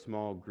 there are a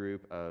small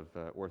group of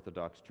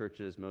Orthodox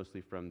churches,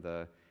 mostly from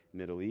the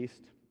Middle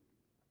East.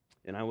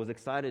 And I was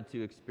excited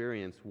to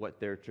experience what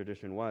their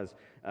tradition was.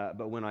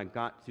 But when I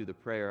got to the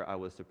prayer, I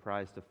was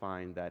surprised to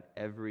find that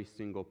every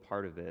single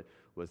part of it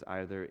was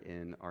either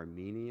in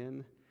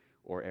Armenian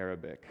or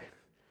Arabic.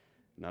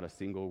 Not a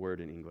single word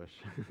in English.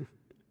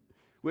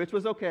 Which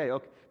was okay,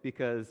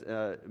 because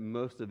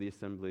most of the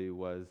assembly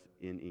was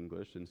in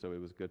English, and so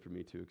it was good for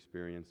me to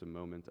experience a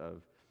moment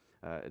of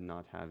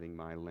not having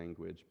my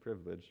language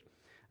privilege.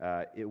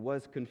 It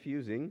was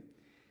confusing,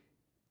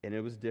 and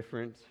it was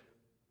different,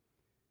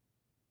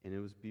 and it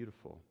was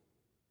beautiful.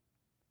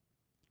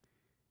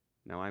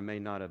 Now, I may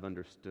not have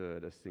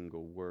understood a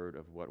single word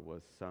of what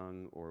was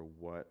sung or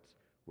what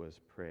was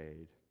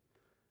prayed,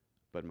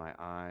 but my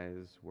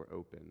eyes were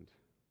opened,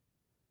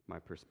 my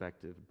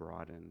perspective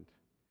broadened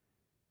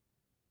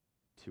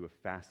to a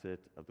facet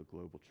of the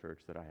global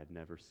church that I had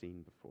never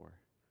seen before.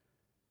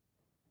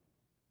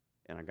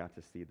 And I got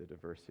to see the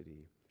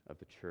diversity of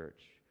the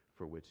church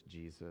for which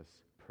Jesus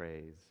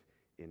prays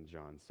in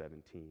John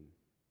 17.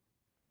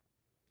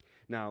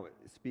 Now,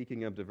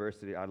 speaking of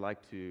diversity, I'd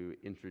like to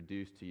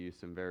introduce to you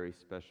some very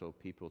special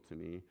people to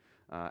me.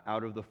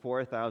 Out of the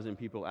 4,000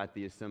 people at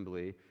the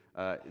assembly,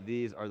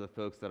 these are the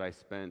folks that I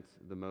spent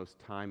the most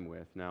time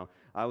with. Now,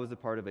 I was a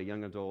part of a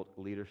young adult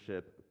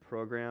leadership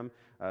program,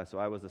 so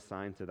I was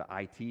assigned to the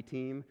IT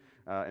team,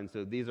 and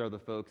so these are the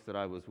folks that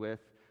I was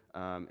with,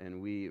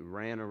 and we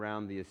ran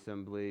around the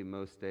assembly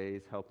most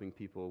days helping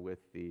people with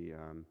the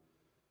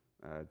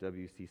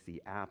WCC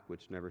app,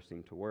 which never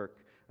seemed to work,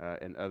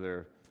 and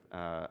other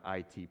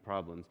IT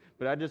problems.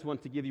 But I just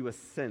want to give you a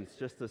sense,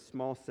 just a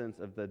small sense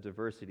of the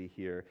diversity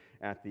here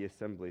at the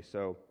assembly.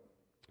 So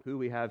who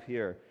we have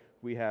here,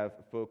 we have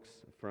folks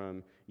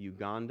from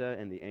Uganda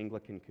and the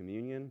Anglican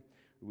Communion.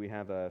 We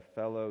have a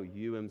fellow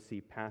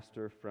UMC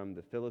pastor from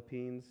the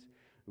Philippines.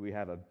 We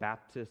have a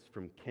Baptist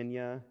from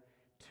Kenya,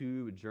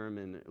 2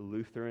 German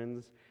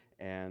Lutherans,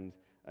 and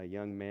a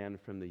young man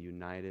from the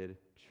United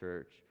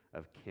Church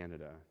of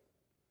Canada.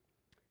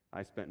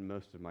 I spent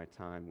most of my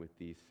time with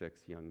these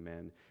 6 young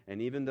men.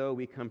 And even though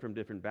we come from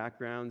different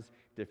backgrounds,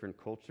 different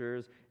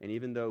cultures, and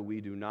even though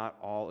we do not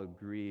all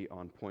agree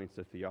on points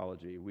of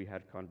theology, we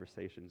had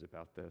conversations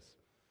about this.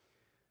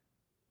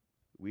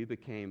 We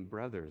became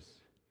brothers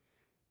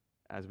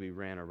as we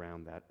ran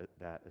around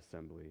that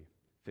assembly,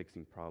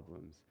 fixing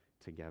problems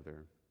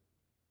together.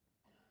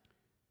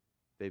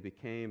 They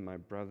became my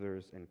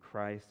brothers in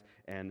Christ,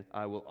 and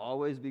I will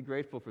always be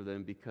grateful for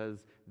them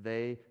because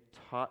they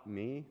taught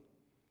me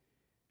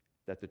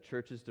that the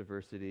church's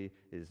diversity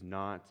is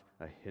not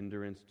a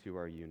hindrance to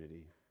our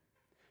unity.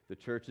 The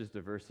church's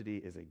diversity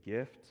is a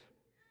gift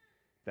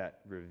that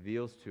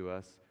reveals to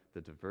us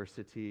the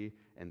diversity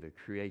and the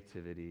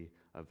creativity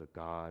of the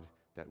God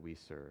that we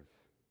serve.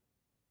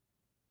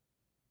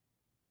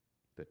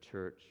 The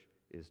church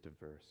is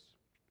diverse.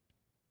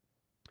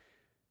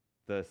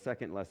 The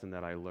second lesson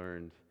that I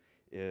learned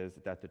is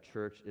that the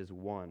church is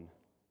one.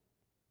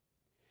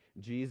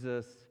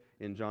 Jesus,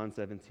 in John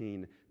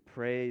 17,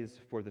 prays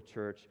for the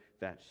church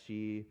that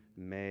she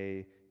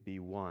may be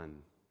one.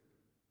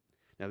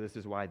 Now, this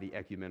is why the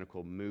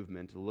ecumenical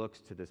movement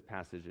looks to this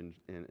passage in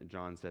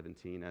John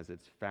 17 as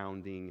its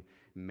founding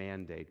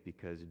mandate,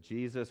 because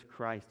Jesus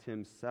Christ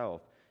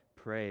himself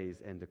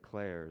prays and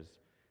declares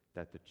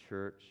that the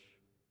church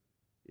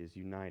is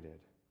united.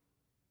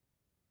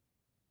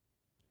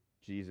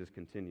 Jesus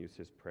continues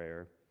his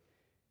prayer.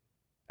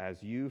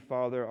 As you,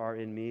 Father, are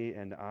in me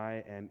and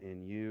I am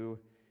in you,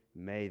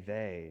 may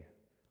they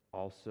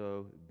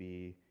also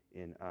be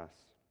in us.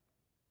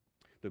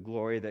 The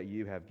glory that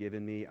you have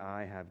given me,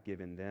 I have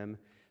given them,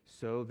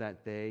 so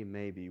that they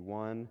may be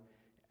one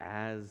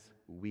as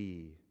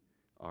we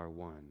are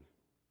one.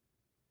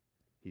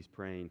 He's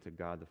praying to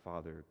God the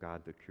Father,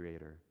 God the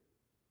Creator,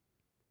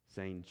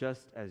 saying,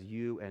 just as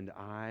you and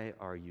I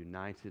are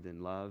united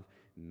in love,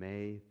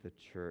 may the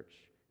church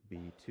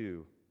be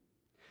too.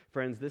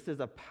 Friends, this is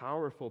a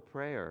powerful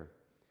prayer.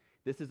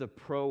 This is a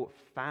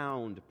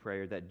profound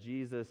prayer that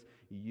Jesus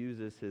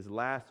uses his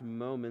last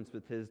moments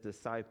with his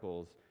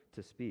disciples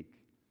to speak.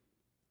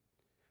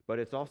 But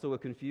it's also a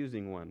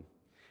confusing one,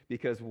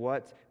 because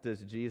what does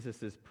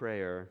Jesus'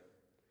 prayer,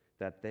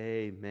 that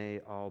they may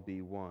all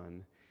be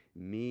one,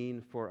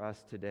 mean for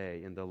us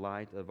today in the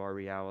light of our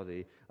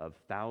reality of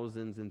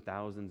thousands and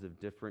thousands of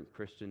different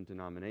Christian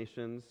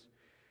denominations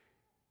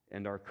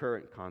and our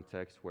current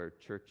context where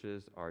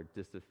churches are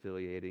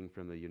disaffiliating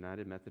from the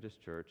United Methodist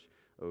Church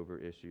over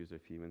issues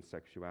of human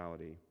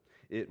sexuality?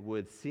 It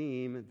would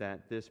seem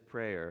that this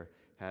prayer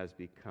has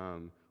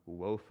become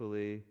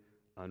woefully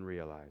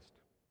unrealized.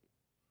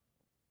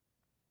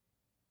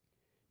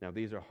 Now,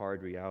 these are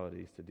hard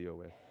realities to deal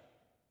with.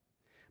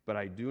 But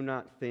I do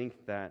not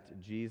think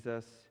that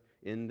Jesus,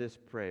 in this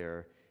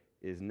prayer,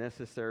 is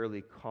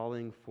necessarily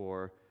calling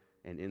for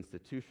an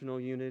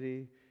institutional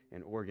unity,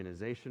 an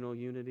organizational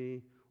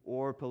unity,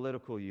 or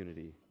political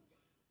unity.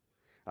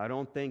 I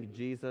don't think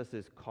Jesus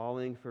is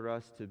calling for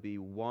us to be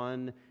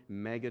one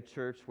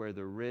megachurch where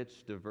the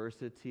rich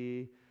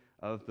diversity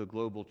of the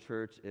global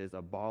church is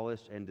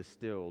abolished and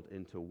distilled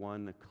into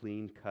one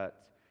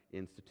clean-cut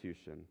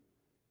institution.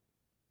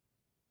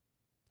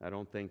 I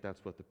don't think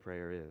that's what the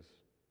prayer is.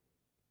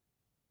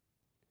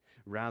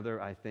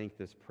 Rather, I think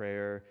this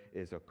prayer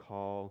is a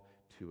call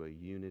to a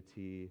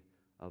unity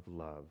of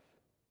love.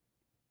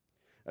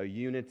 A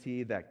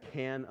unity that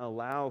can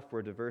allow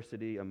for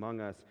diversity among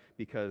us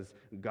because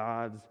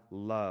God's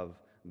love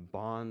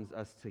bonds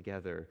us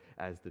together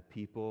as the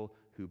people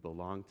who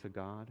belong to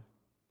God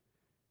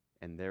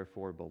and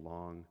therefore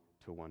belong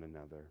to one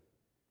another.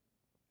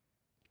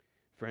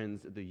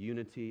 Friends, the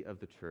unity of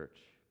the church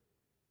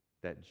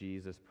that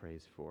Jesus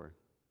prays for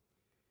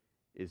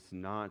is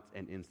not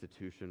an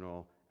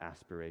institutional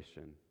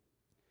aspiration.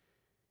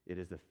 It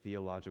is a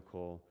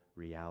theological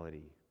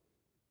reality.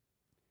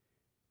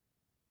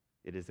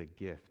 It is a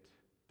gift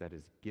that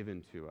is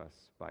given to us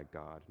by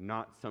God,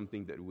 not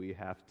something that we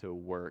have to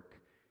work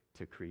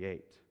to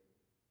create.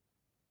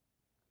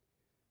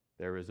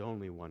 There is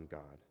only one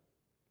God,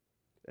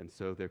 and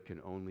so there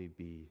can only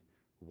be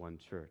one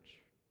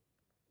church.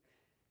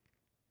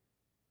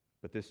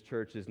 But this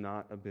church is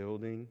not a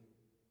building.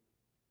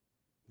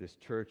 This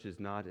church is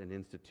not an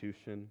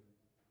institution.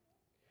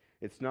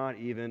 It's not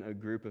even a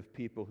group of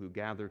people who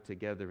gather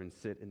together and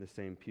sit in the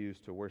same pews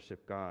to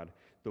worship God.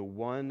 The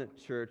one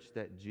church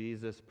that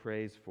Jesus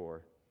prays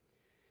for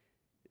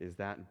is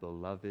that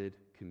beloved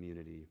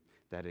community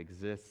that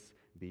exists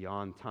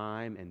beyond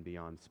time and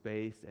beyond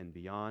space and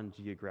beyond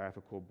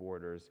geographical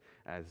borders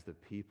as the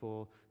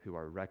people who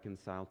are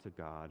reconciled to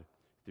God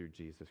through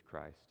Jesus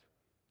Christ.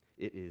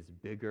 It is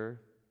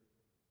bigger,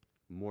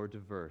 more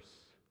diverse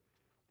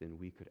than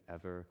we could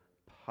ever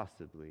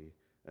possibly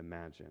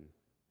imagine.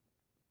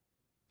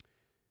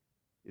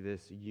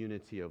 This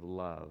unity of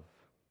love,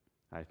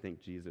 I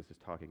think Jesus is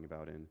talking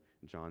about in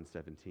John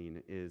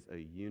 17, is a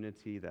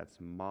unity that's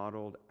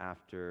modeled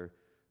after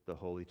the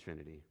Holy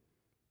Trinity.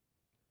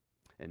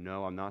 And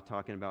no, I'm not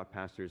talking about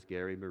Pastors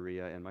Gary,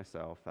 Maria, and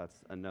myself.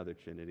 That's another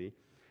Trinity.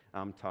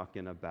 I'm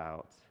talking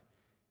about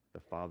the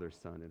Father,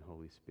 Son, and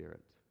Holy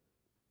Spirit,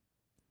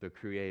 the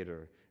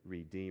Creator,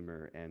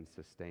 Redeemer, and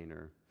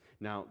Sustainer.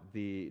 Now,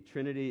 the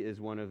Trinity is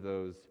one of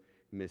those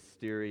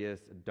mysterious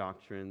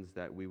doctrines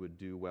that we would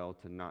do well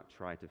to not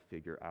try to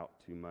figure out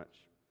too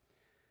much.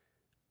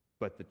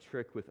 But the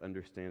trick with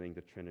understanding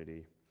the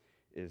Trinity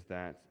is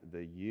that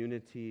the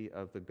unity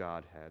of the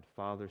Godhead,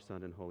 Father,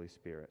 Son, and Holy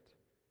Spirit,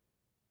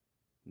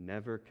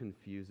 never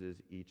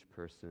confuses each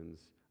person's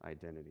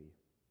identity.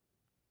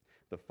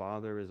 The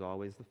Father is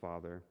always the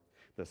Father,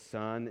 the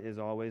Son is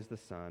always the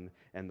Son,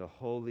 and the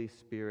Holy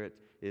Spirit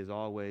is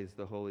always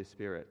the Holy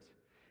Spirit.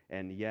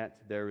 And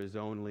yet there is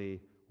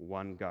only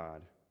one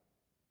God.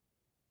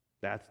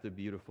 That's the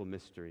beautiful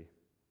mystery,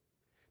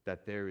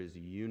 that there is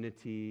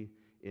unity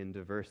in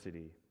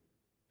diversity.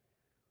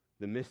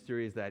 The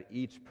mystery is that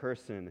each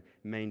person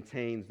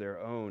maintains their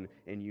own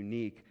and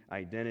unique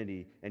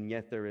identity, and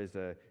yet there is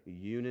a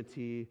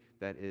unity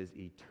that is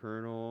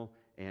eternal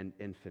and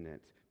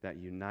infinite, that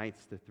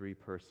unites the three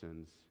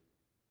persons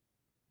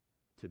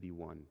to be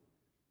one.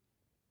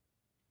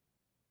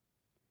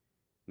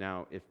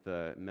 Now, if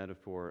the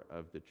metaphor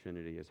of the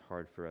Trinity is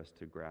hard for us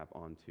to grab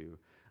onto,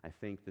 I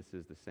think this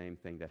is the same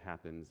thing that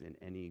happens in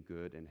any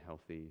good and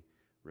healthy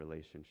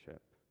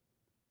relationship.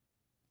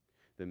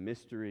 The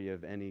mystery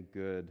of any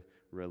good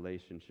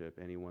relationship,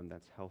 anyone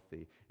that's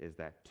healthy, is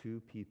that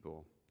two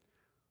people,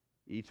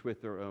 each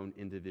with their own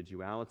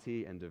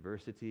individuality and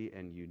diversity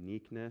and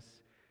uniqueness,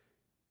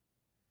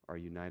 are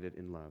united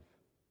in love.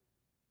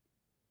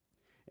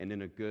 And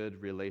in a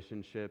good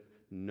relationship,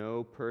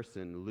 no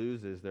person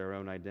loses their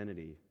own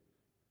identity.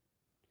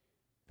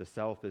 The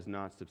self is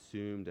not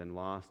subsumed and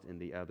lost in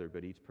the other,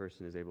 but each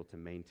person is able to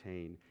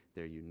maintain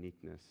their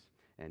uniqueness.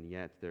 And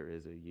yet there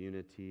is a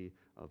unity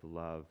of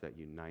love that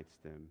unites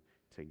them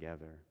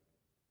together.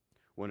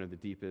 One of the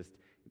deepest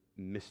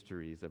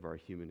mysteries of our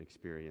human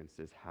experience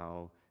is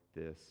how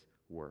this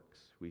works.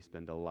 We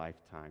spend a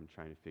lifetime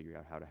trying to figure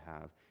out how to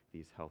have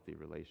these healthy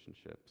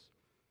relationships.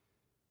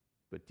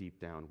 But deep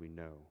down we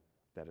know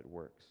that it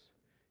works.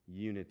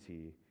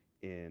 Unity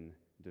in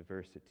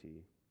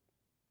diversity.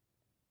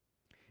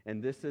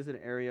 And this is an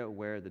area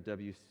where the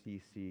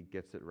WCC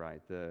gets it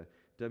right. The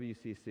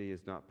WCC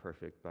is not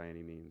perfect by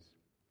any means.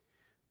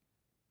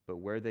 But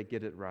where they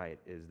get it right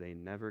is they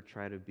never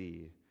try to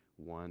be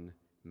one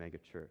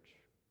megachurch.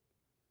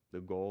 The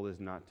goal is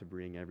not to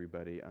bring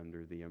everybody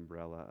under the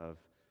umbrella of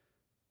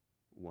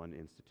one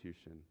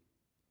institution.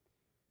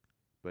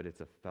 But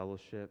it's a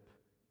fellowship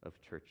of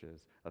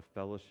churches, a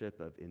fellowship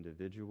of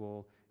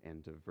individual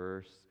and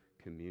diverse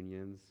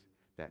communions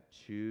that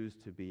choose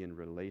to be in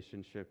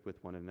relationship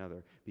with one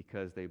another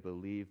because they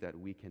believe that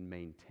we can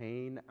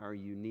maintain our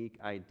unique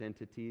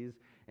identities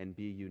and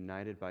be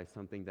united by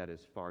something that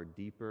is far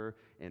deeper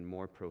and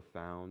more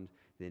profound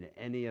than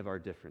any of our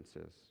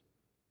differences.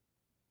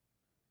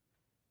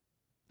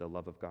 The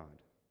love of God,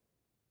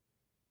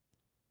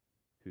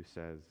 who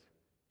says,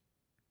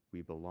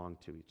 We belong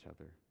to each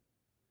other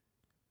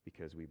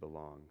because we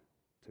belong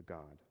to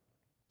God.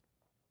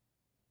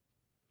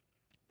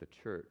 The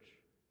church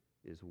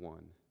is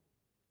one.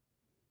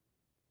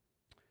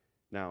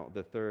 Now,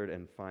 the third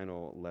and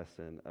final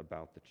lesson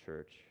about the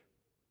church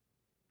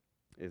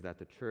is that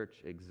the church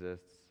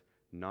exists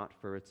not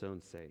for its own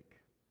sake,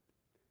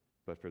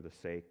 but for the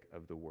sake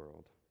of the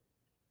world.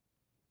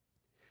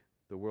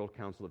 The World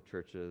Council of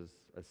Churches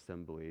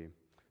assembly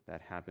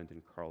that happened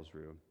in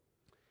Karlsruhe,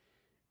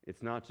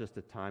 it's not just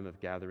a time of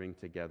gathering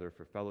together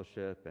for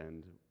fellowship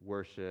and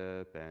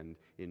worship and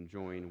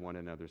enjoying one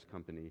another's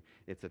company.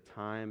 It's a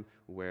time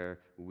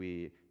where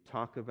we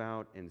talk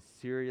about and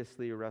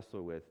seriously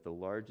wrestle with the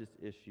largest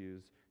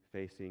issues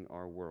facing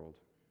our world.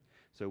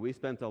 So we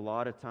spent a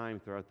lot of time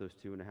throughout those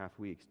 2.5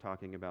 weeks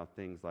talking about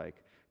things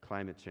like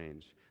climate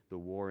change, the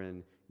war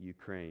in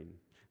Ukraine,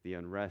 the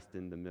unrest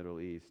in the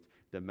Middle East,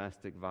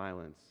 domestic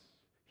violence,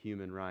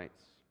 human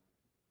rights.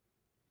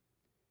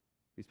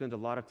 We spent a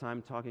lot of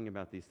time talking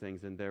about these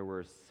things, and there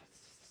were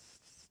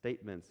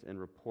statements and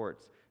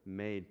reports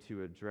made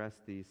to address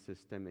these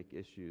systemic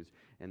issues.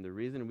 And the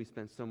reason we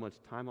spent so much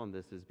time on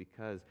this is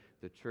because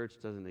the church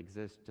doesn't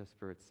exist just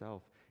for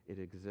itself. It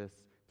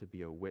exists to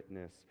be a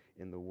witness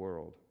in the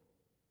world.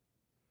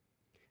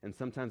 And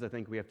sometimes I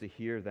think we have to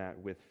hear that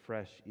with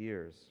fresh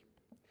ears,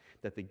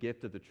 that the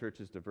gift of the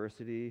church's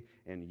diversity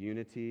and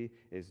unity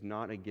is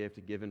not a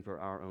gift given for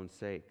our own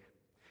sake.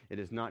 It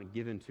is not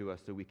given to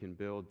us so we can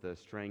build the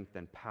strength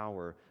and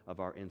power of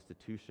our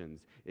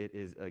institutions. It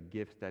is a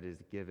gift that is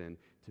given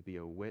to be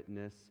a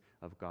witness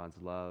of God's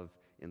love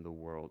in the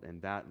world.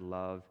 And that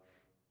love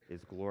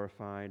is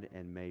glorified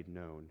and made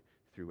known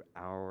through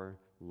our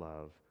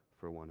love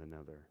for one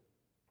another.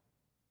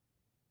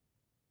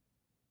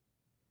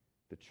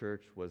 The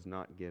church was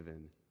not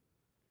given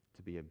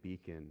to be a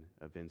beacon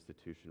of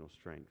institutional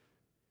strength.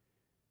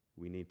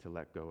 We need to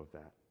let go of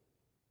that.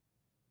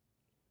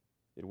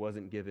 It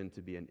wasn't given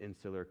to be an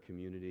insular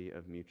community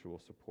of mutual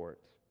support,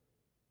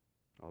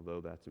 although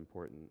that's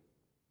important.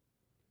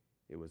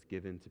 It was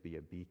given to be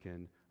a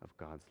beacon of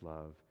God's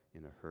love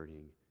in a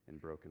hurting and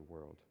broken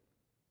world.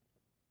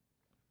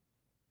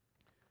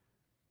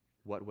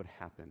 What would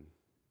happen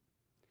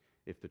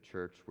if the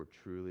church were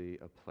truly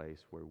a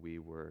place where we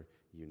were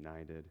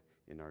united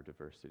in our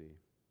diversity?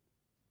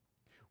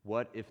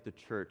 What if the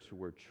church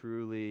were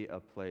truly a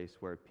place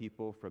where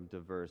people from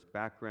diverse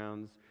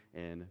backgrounds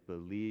and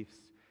beliefs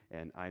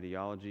and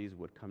ideologies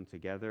would come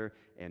together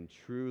and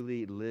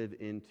truly live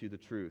into the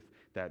truth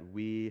that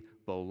we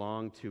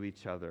belong to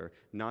each other,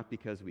 not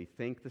because we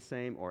think the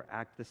same or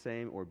act the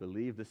same or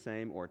believe the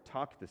same or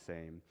talk the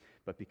same,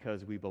 but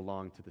because we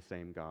belong to the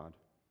same God?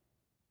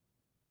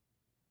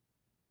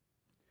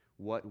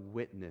 What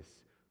witness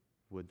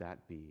would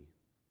that be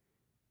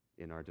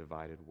in our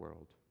divided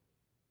world?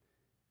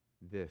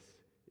 This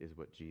is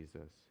what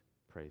Jesus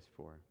prays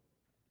for.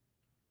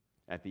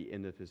 At the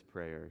end of his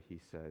prayer, he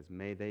says,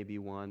 "May they be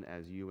one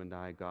as you and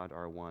I, God,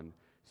 are one,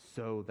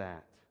 so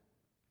that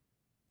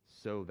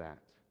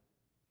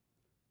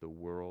the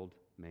world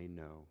may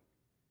know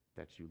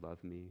that you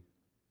love me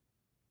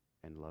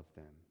and love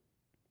them."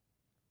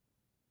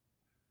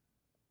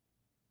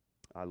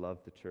 I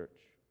love the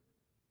church,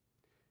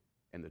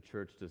 and the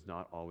church does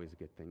not always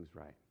get things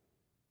right.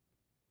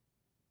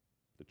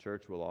 The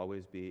church will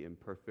always be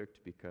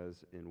imperfect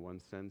because, in one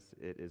sense,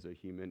 it is a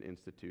human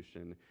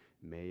institution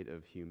made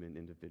of human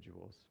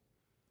individuals.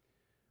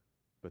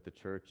 But the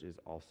church is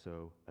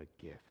also a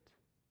gift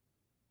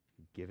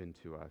given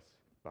to us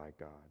by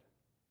God.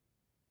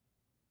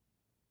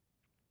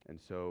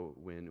 And so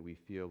when we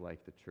feel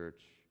like the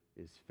church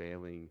is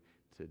failing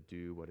to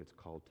do what it's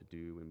called to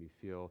do, when we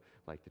feel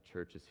like the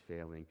church is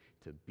failing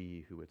to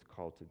be who it's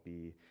called to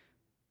be,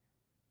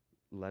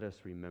 let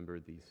us remember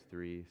these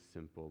 3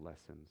 simple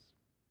lessons.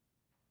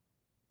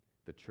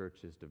 The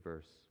church is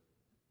diverse.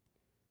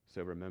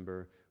 So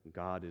remember,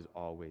 God is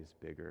always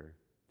bigger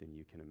than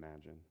you can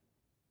imagine.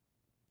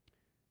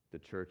 The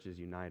church is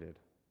united.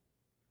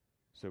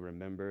 So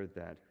remember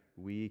that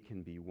we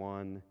can be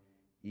one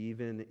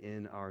even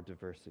in our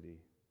diversity.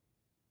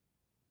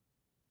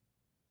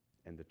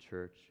 And the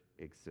church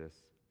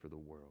exists for the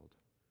world.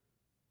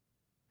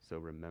 So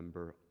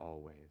remember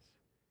always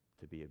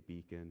to be a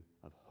beacon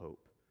of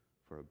hope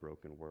for a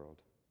broken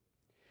world.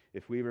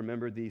 If we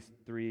remember these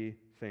 3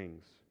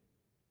 things,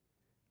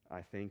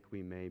 I think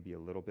we may be a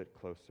little bit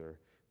closer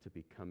to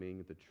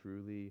becoming the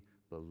truly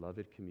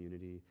beloved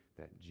community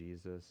that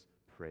Jesus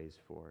prays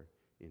for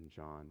in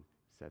John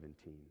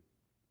 17.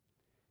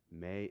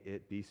 May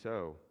it be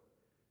so,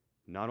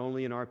 not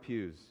only in our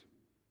pews,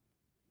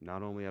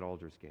 not only at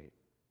Aldersgate,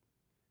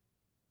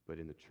 but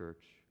in the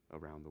church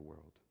around the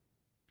world.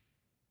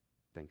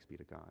 Thanks be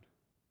to God.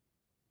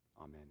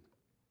 Amen.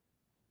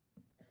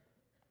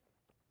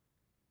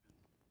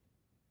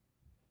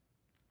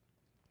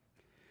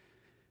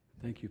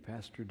 Thank you,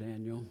 Pastor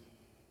Daniel.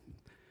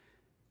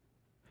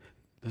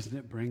 Doesn't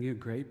it bring you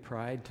great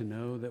pride to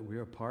know that we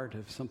are part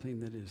of something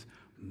that is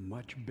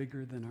much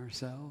bigger than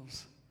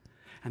ourselves?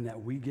 and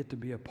that we get to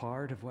be a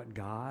part of what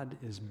God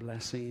is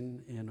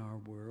blessing in our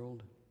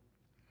world.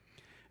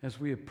 As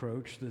we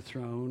approach the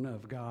throne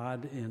of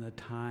God in a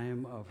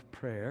time of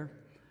prayer,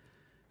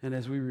 and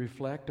as we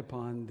reflect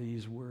upon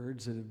these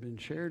words that have been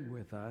shared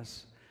with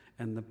us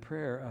and the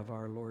prayer of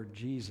our Lord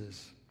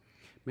Jesus,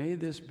 may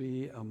this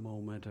be a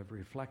moment of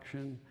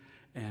reflection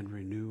and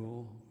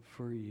renewal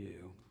for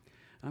you.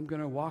 I'm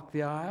going to walk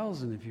the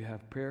aisles, and if you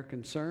have prayer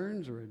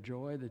concerns or a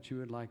joy that you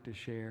would like to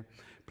share,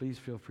 please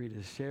feel free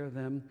to share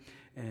them,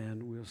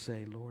 and we'll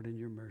say, Lord, in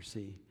your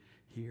mercy,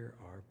 hear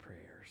our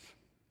prayers.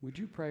 Would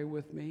you pray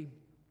with me?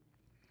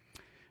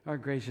 Our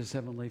gracious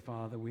Heavenly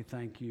Father, we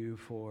thank you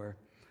for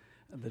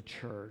the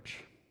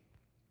church,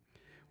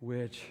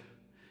 which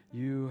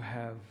you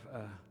have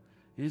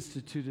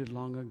instituted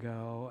long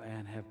ago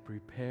and have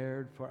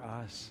prepared for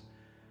us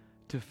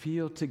to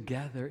feel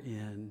together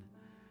in,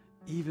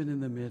 even in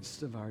the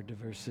midst of our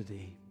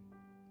diversity.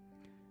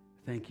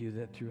 Thank you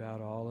that throughout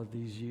all of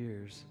these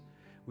years,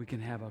 we can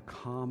have a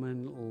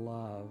common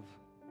love.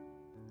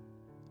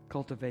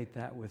 Cultivate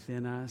that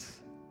within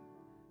us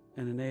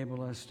and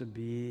enable us to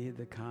be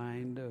the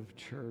kind of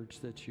church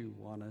that you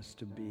want us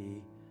to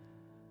be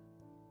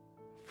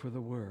for the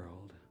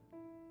world,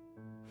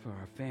 for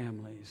our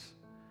families,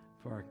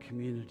 for our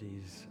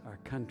communities, our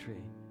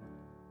country,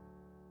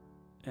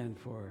 and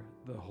for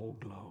the whole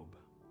globe.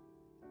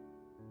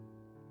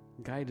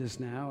 Guide us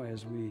now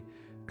as we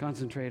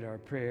concentrate our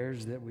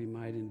prayers that we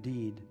might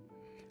indeed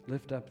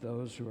lift up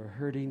those who are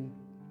hurting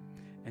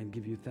and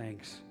give you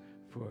thanks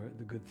for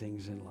the good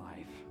things in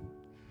life.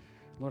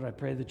 Lord, I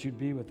pray that you'd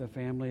be with the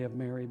family of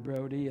Mary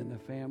Brody and the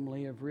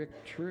family of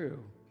Rick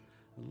True.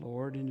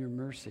 Lord, in your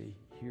mercy,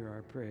 hear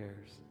our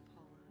prayers.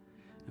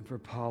 And for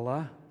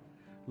Paula,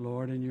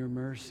 Lord, in your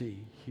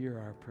mercy, hear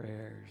our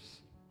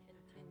prayers.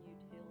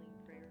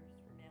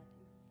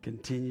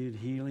 Continued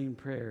healing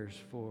prayers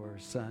for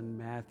son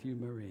Matthew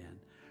Marin.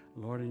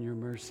 Lord, in your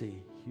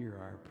mercy, hear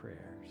our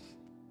prayers.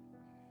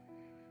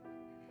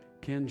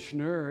 Ken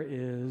Schnur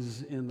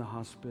is in the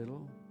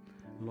hospital.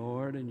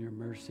 Lord, in your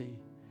mercy,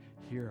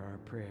 hear our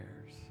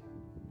prayers.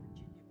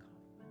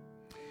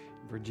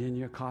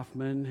 Virginia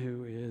Kaufman,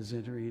 who is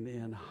entering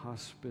in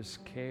hospice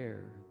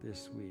care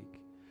this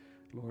week.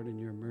 Lord, in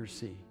your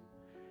mercy,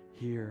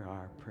 hear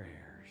our prayers.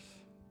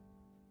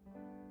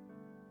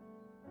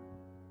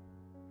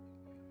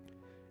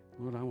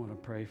 Lord, I want to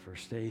pray for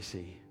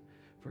Stacy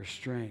for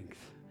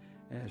strength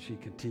as she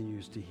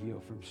continues to heal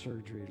from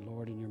surgery.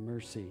 Lord, in your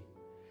mercy,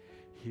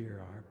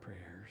 hear our prayers.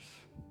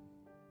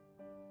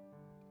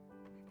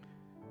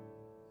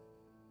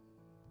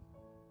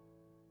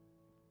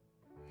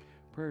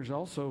 Prayers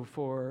also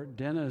for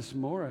Dennis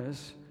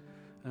Morris.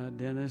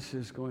 Dennis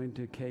is going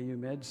to KU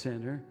Med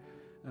Center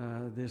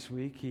this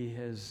week. He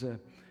has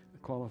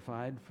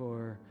qualified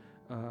for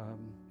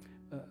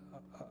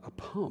a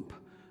pump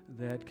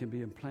that can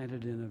be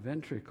implanted in a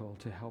ventricle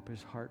to help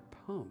his heart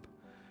pump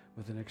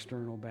with an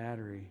external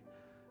battery.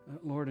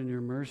 Lord, in your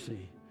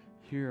mercy,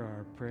 hear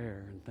our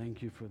prayer, and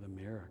thank you for the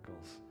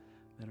miracles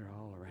that are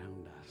all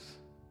around us.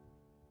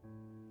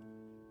 For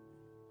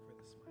the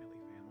Smiley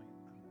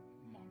family,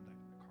 mom died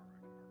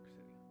in a car wreck in Park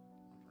City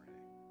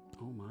on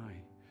Friday. Oh my.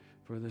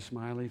 For the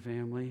Smiley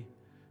family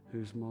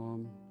whose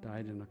mom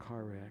died in a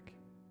car wreck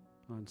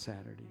on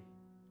Saturday,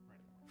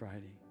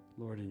 Friday.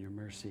 Lord, in your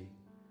mercy,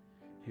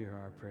 hear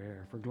our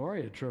prayer. For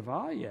Gloria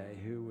Travalle,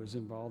 who was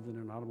involved in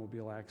an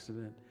automobile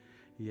accident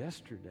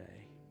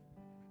yesterday.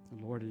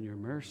 Lord, in your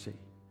mercy,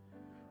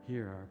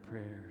 hear our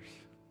prayers.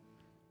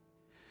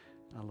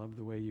 I love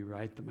the way you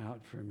write them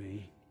out for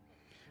me.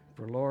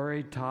 For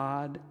Lori,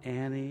 Todd,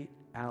 Annie,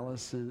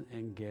 Allison,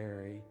 and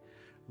Gary,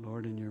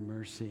 Lord, in your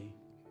mercy,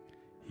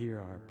 hear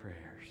our prayers.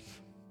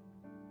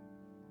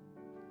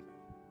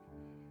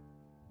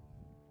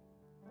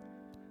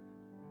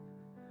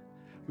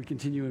 We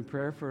continue in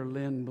prayer for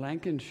Lynn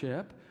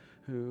Blankenship,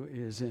 who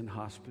is in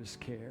hospice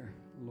care.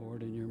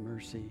 Lord, in your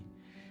mercy,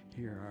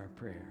 hear our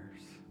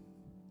prayers.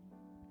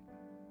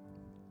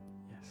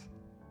 Yes.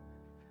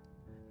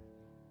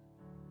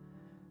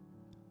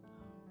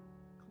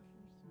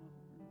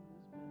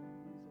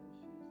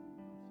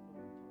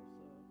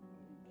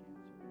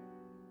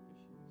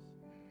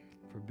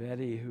 For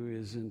Betty, who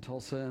is in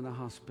Tulsa in a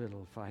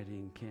hospital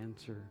fighting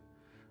cancer.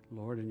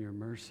 Lord, in your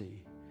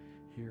mercy,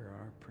 hear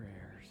our prayers.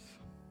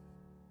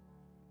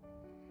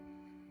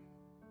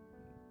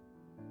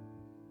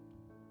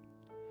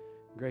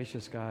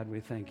 Gracious God, we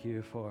thank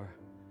you for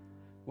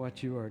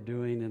what you are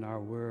doing in our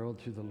world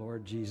through the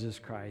Lord Jesus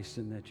Christ,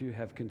 and that you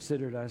have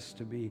considered us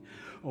to be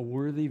a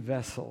worthy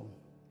vessel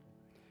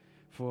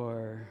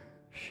for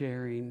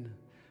sharing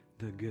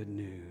the good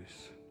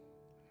news.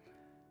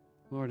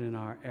 Lord, in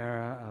our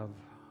era of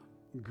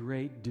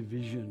great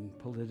division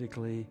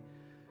politically,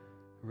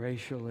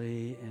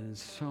 racially, and in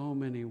so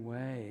many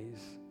ways,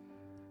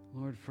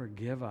 Lord,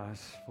 forgive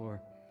us for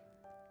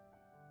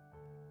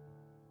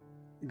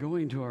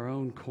going to our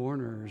own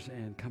corners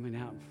and coming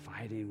out and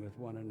fighting with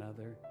one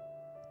another.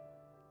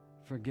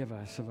 Forgive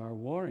us of our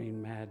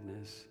warring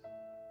madness.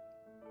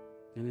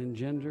 and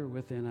engender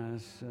within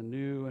us a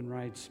new and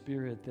right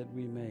spirit that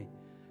we may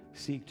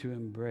seek to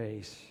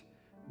embrace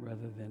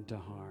rather than to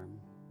harm.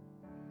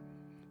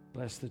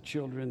 Bless the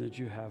children that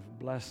you have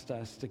blessed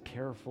us to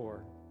care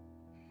for,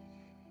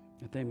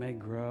 that they may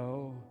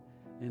grow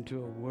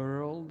into a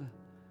world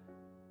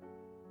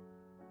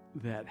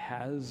that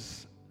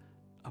has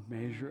a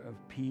measure of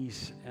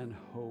peace and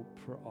hope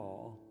for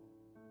all.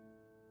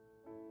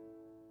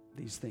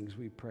 These things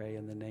we pray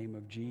in the name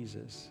of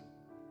Jesus,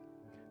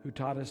 who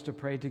taught us to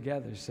pray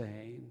together,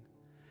 saying,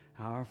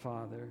 Our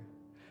Father,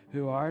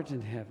 who art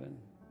in heaven,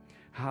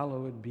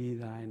 hallowed be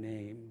thy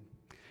name.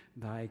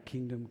 Thy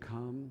kingdom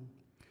come,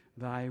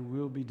 thy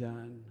will be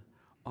done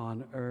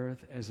on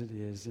earth as it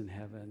is in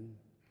heaven.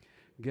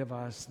 Give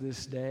us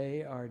this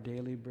day our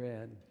daily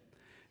bread,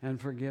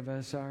 and forgive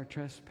us our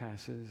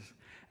trespasses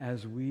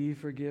as we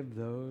forgive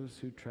those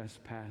who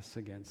trespass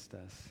against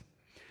us.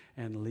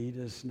 And lead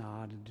us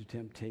not into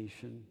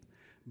temptation,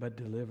 but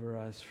deliver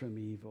us from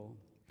evil.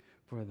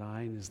 For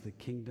thine is the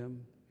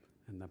kingdom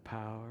and the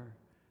power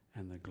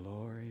and the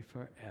glory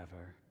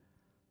forever.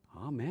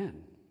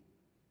 Amen.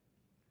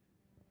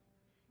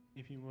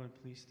 If you would,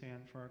 please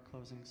stand for our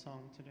closing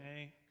song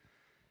today,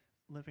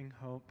 Living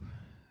Hope.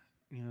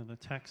 You know, the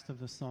text of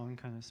the song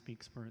kind of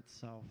speaks for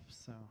itself,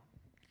 so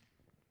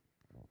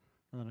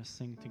let us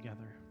sing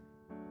together.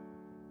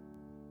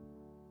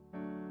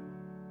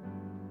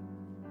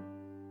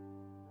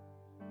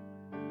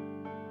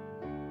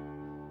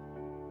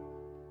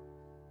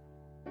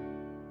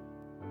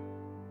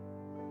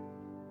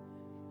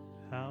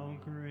 How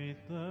great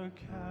the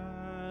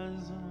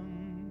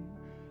chasm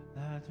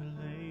that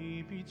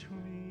lay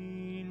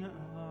between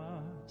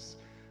us,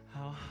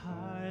 how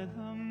high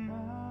the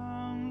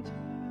mountain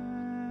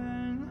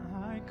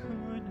I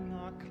could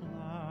not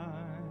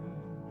climb.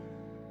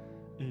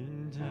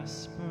 In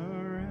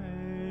desperation,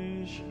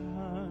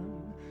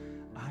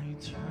 I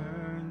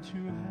turned to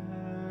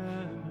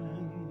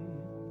heaven,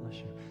 bless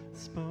you,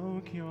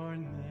 spoke your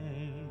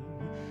name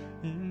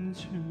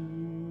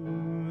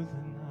into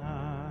the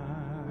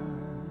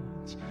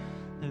night.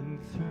 Then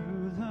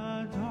through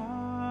the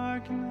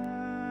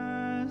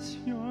darkness,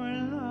 your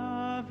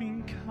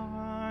loving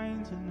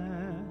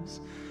kindness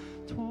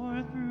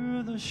tore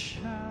through the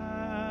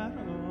shadows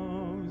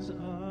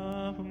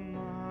of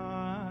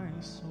my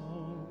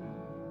soul.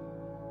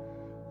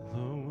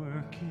 The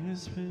work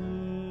is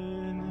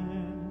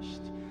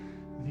finished,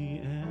 the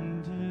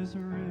end is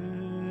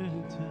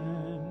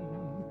written.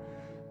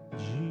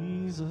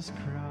 Jesus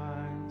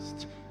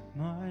Christ,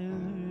 my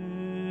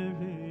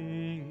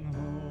living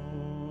hope.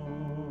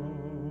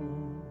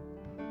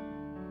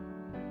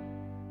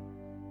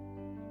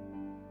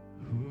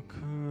 Who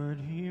could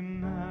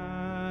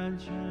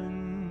imagine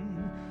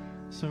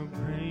so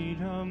great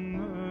a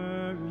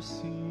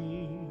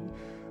mercy?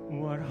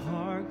 What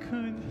heart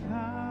could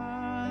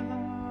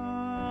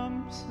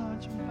fathom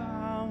such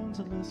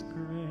boundless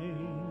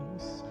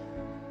grace?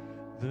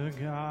 The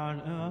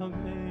God of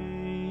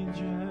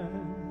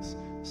ages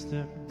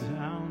stepped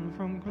down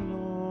from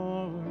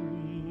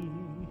glory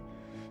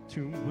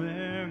to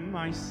wear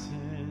my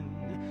sin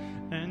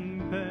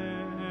and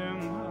bear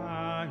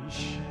my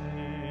shame.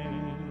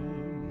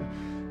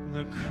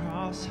 The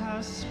cross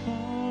has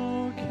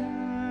spoken,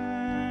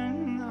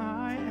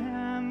 I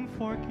am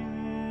forgiven.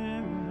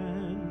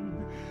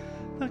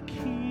 The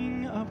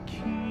King of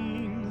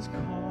Kings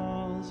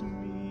calls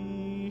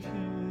me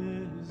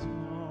his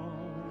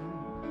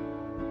own.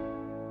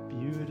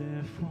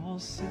 Beautiful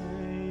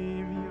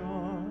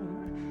Savior,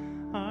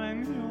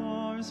 I'm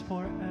yours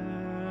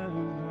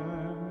forever.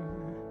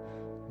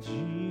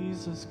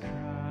 Jesus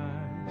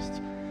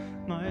Christ,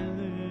 my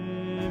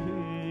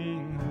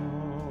living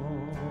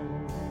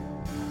hope.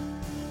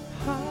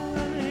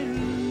 Hallelujah,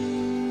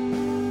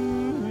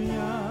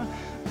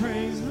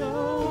 praise the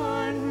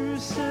one who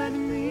set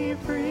me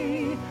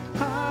free.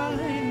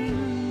 Hallelujah,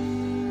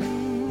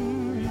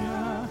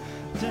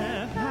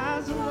 death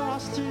has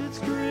lost its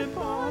grip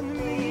on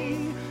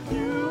me.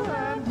 You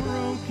have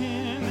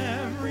broken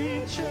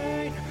every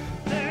chain.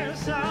 There's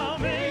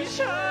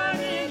salvation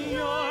in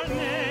your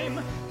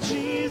name,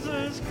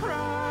 Jesus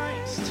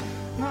Christ,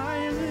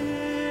 my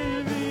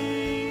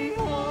living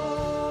hope.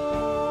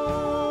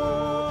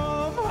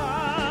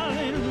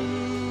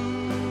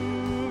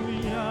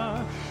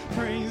 Hallelujah,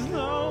 praise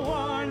the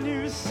one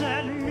who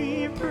set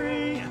me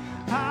free.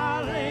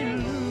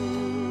 Hallelujah,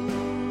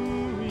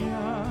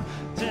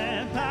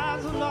 death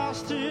has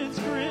lost its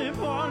grip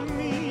on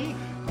me.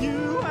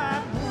 You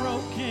have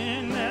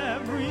broken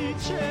every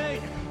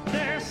chain.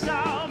 There's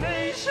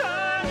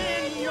salvation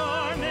in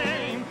your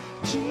name,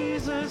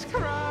 Jesus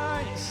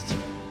Christ,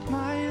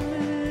 my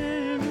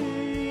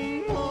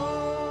living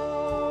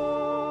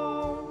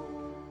hope.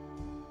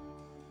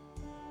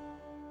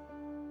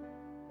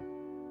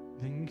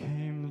 Then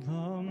came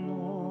the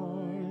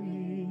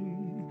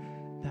morning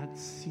that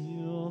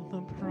sealed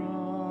the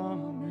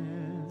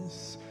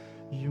promise.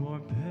 Your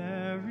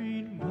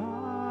buried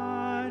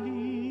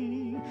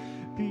body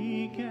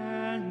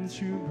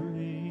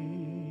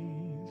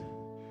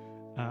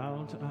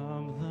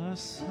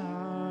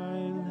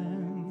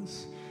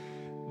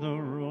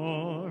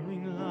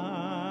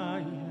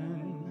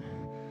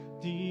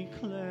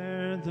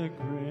declare the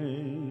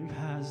grave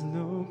has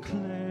no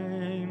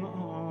claim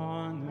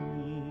on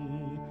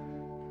me.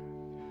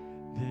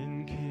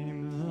 Then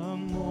came the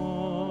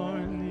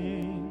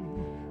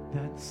morning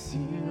that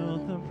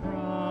sealed the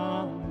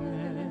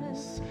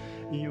promise.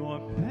 Your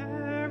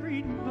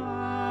buried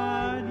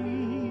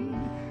body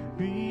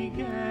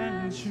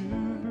began to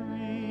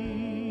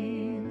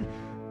breathe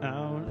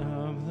out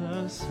of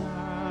the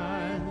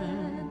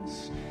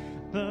silence.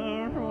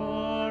 The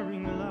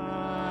roaring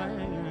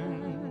lion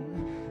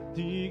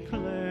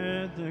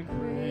declared the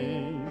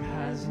grave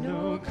has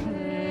no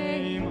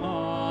claim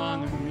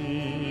on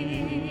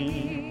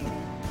me.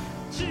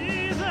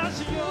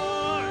 Jesus,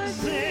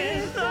 yours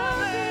is the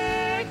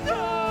victory.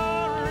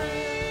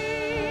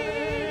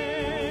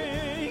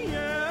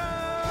 Yeah.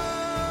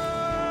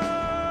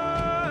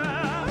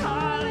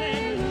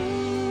 Hallelujah.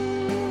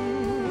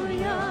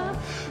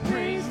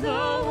 Praise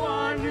the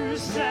one who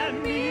set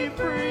me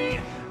free.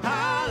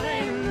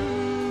 Hallelujah.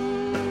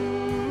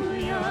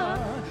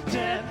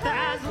 Death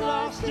has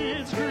lost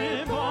its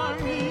grip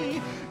on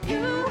me.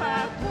 You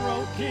have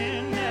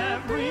broken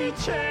every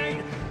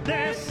chain.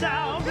 There's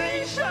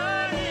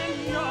salvation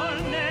in your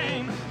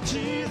name,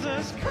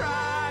 Jesus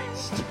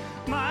Christ,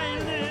 my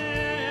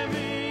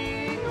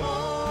living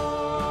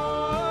hope.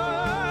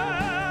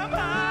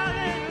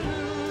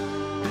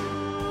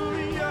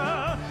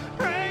 Hallelujah.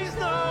 Praise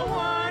the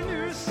one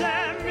who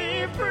set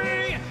me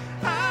free.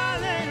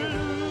 Hallelujah.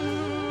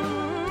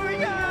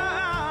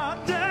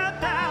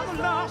 Death has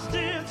lost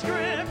its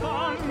grip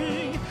on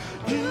me.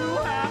 You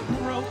have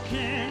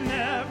broken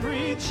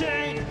every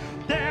chain.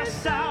 There's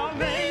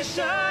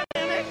salvation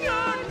in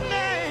your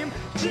name,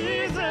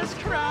 Jesus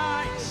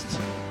Christ,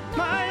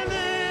 my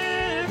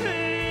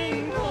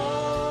living hope.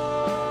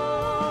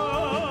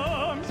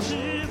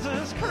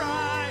 Jesus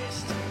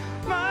Christ,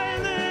 my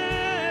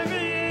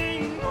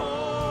living hope.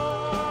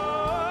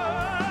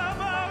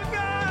 Oh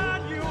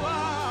God, you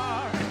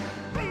are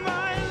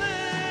my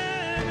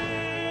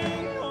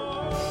living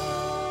hope.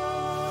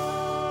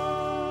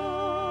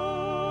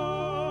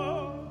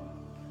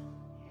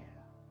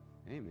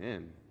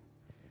 Amen.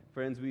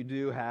 Friends, we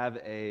do have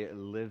a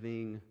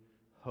living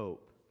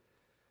hope.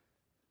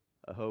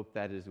 A hope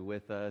that is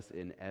with us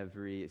in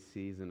every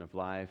season of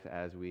life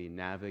as we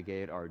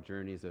navigate our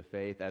journeys of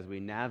faith, as we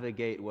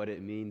navigate what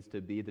it means to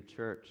be the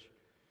church.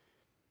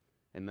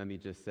 And let me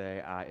just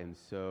say, I am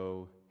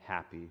so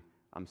happy,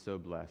 I'm so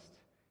blessed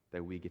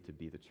that we get to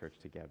be the church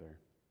together.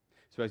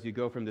 So as you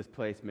go from this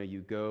place, may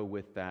you go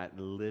with that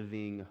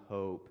living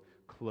hope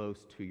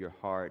close to your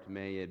heart.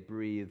 May it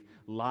breathe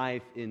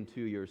life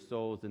into your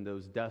souls in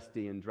those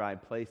dusty and dry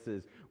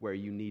places where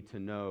you need to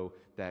know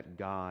that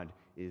God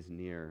is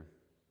near.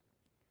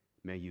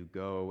 May you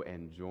go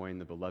and join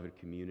the beloved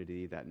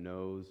community that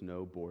knows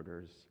no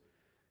borders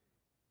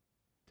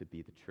to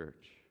be the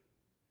church.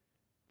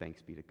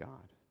 Thanks be to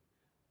God.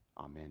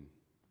 Amen.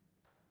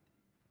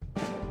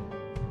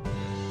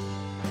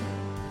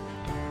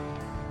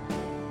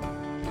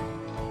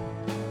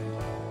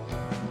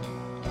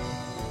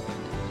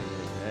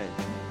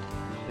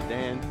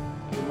 Dan,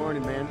 good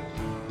morning, man.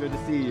 Good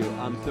to see you.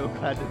 I'm so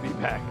glad to be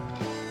back.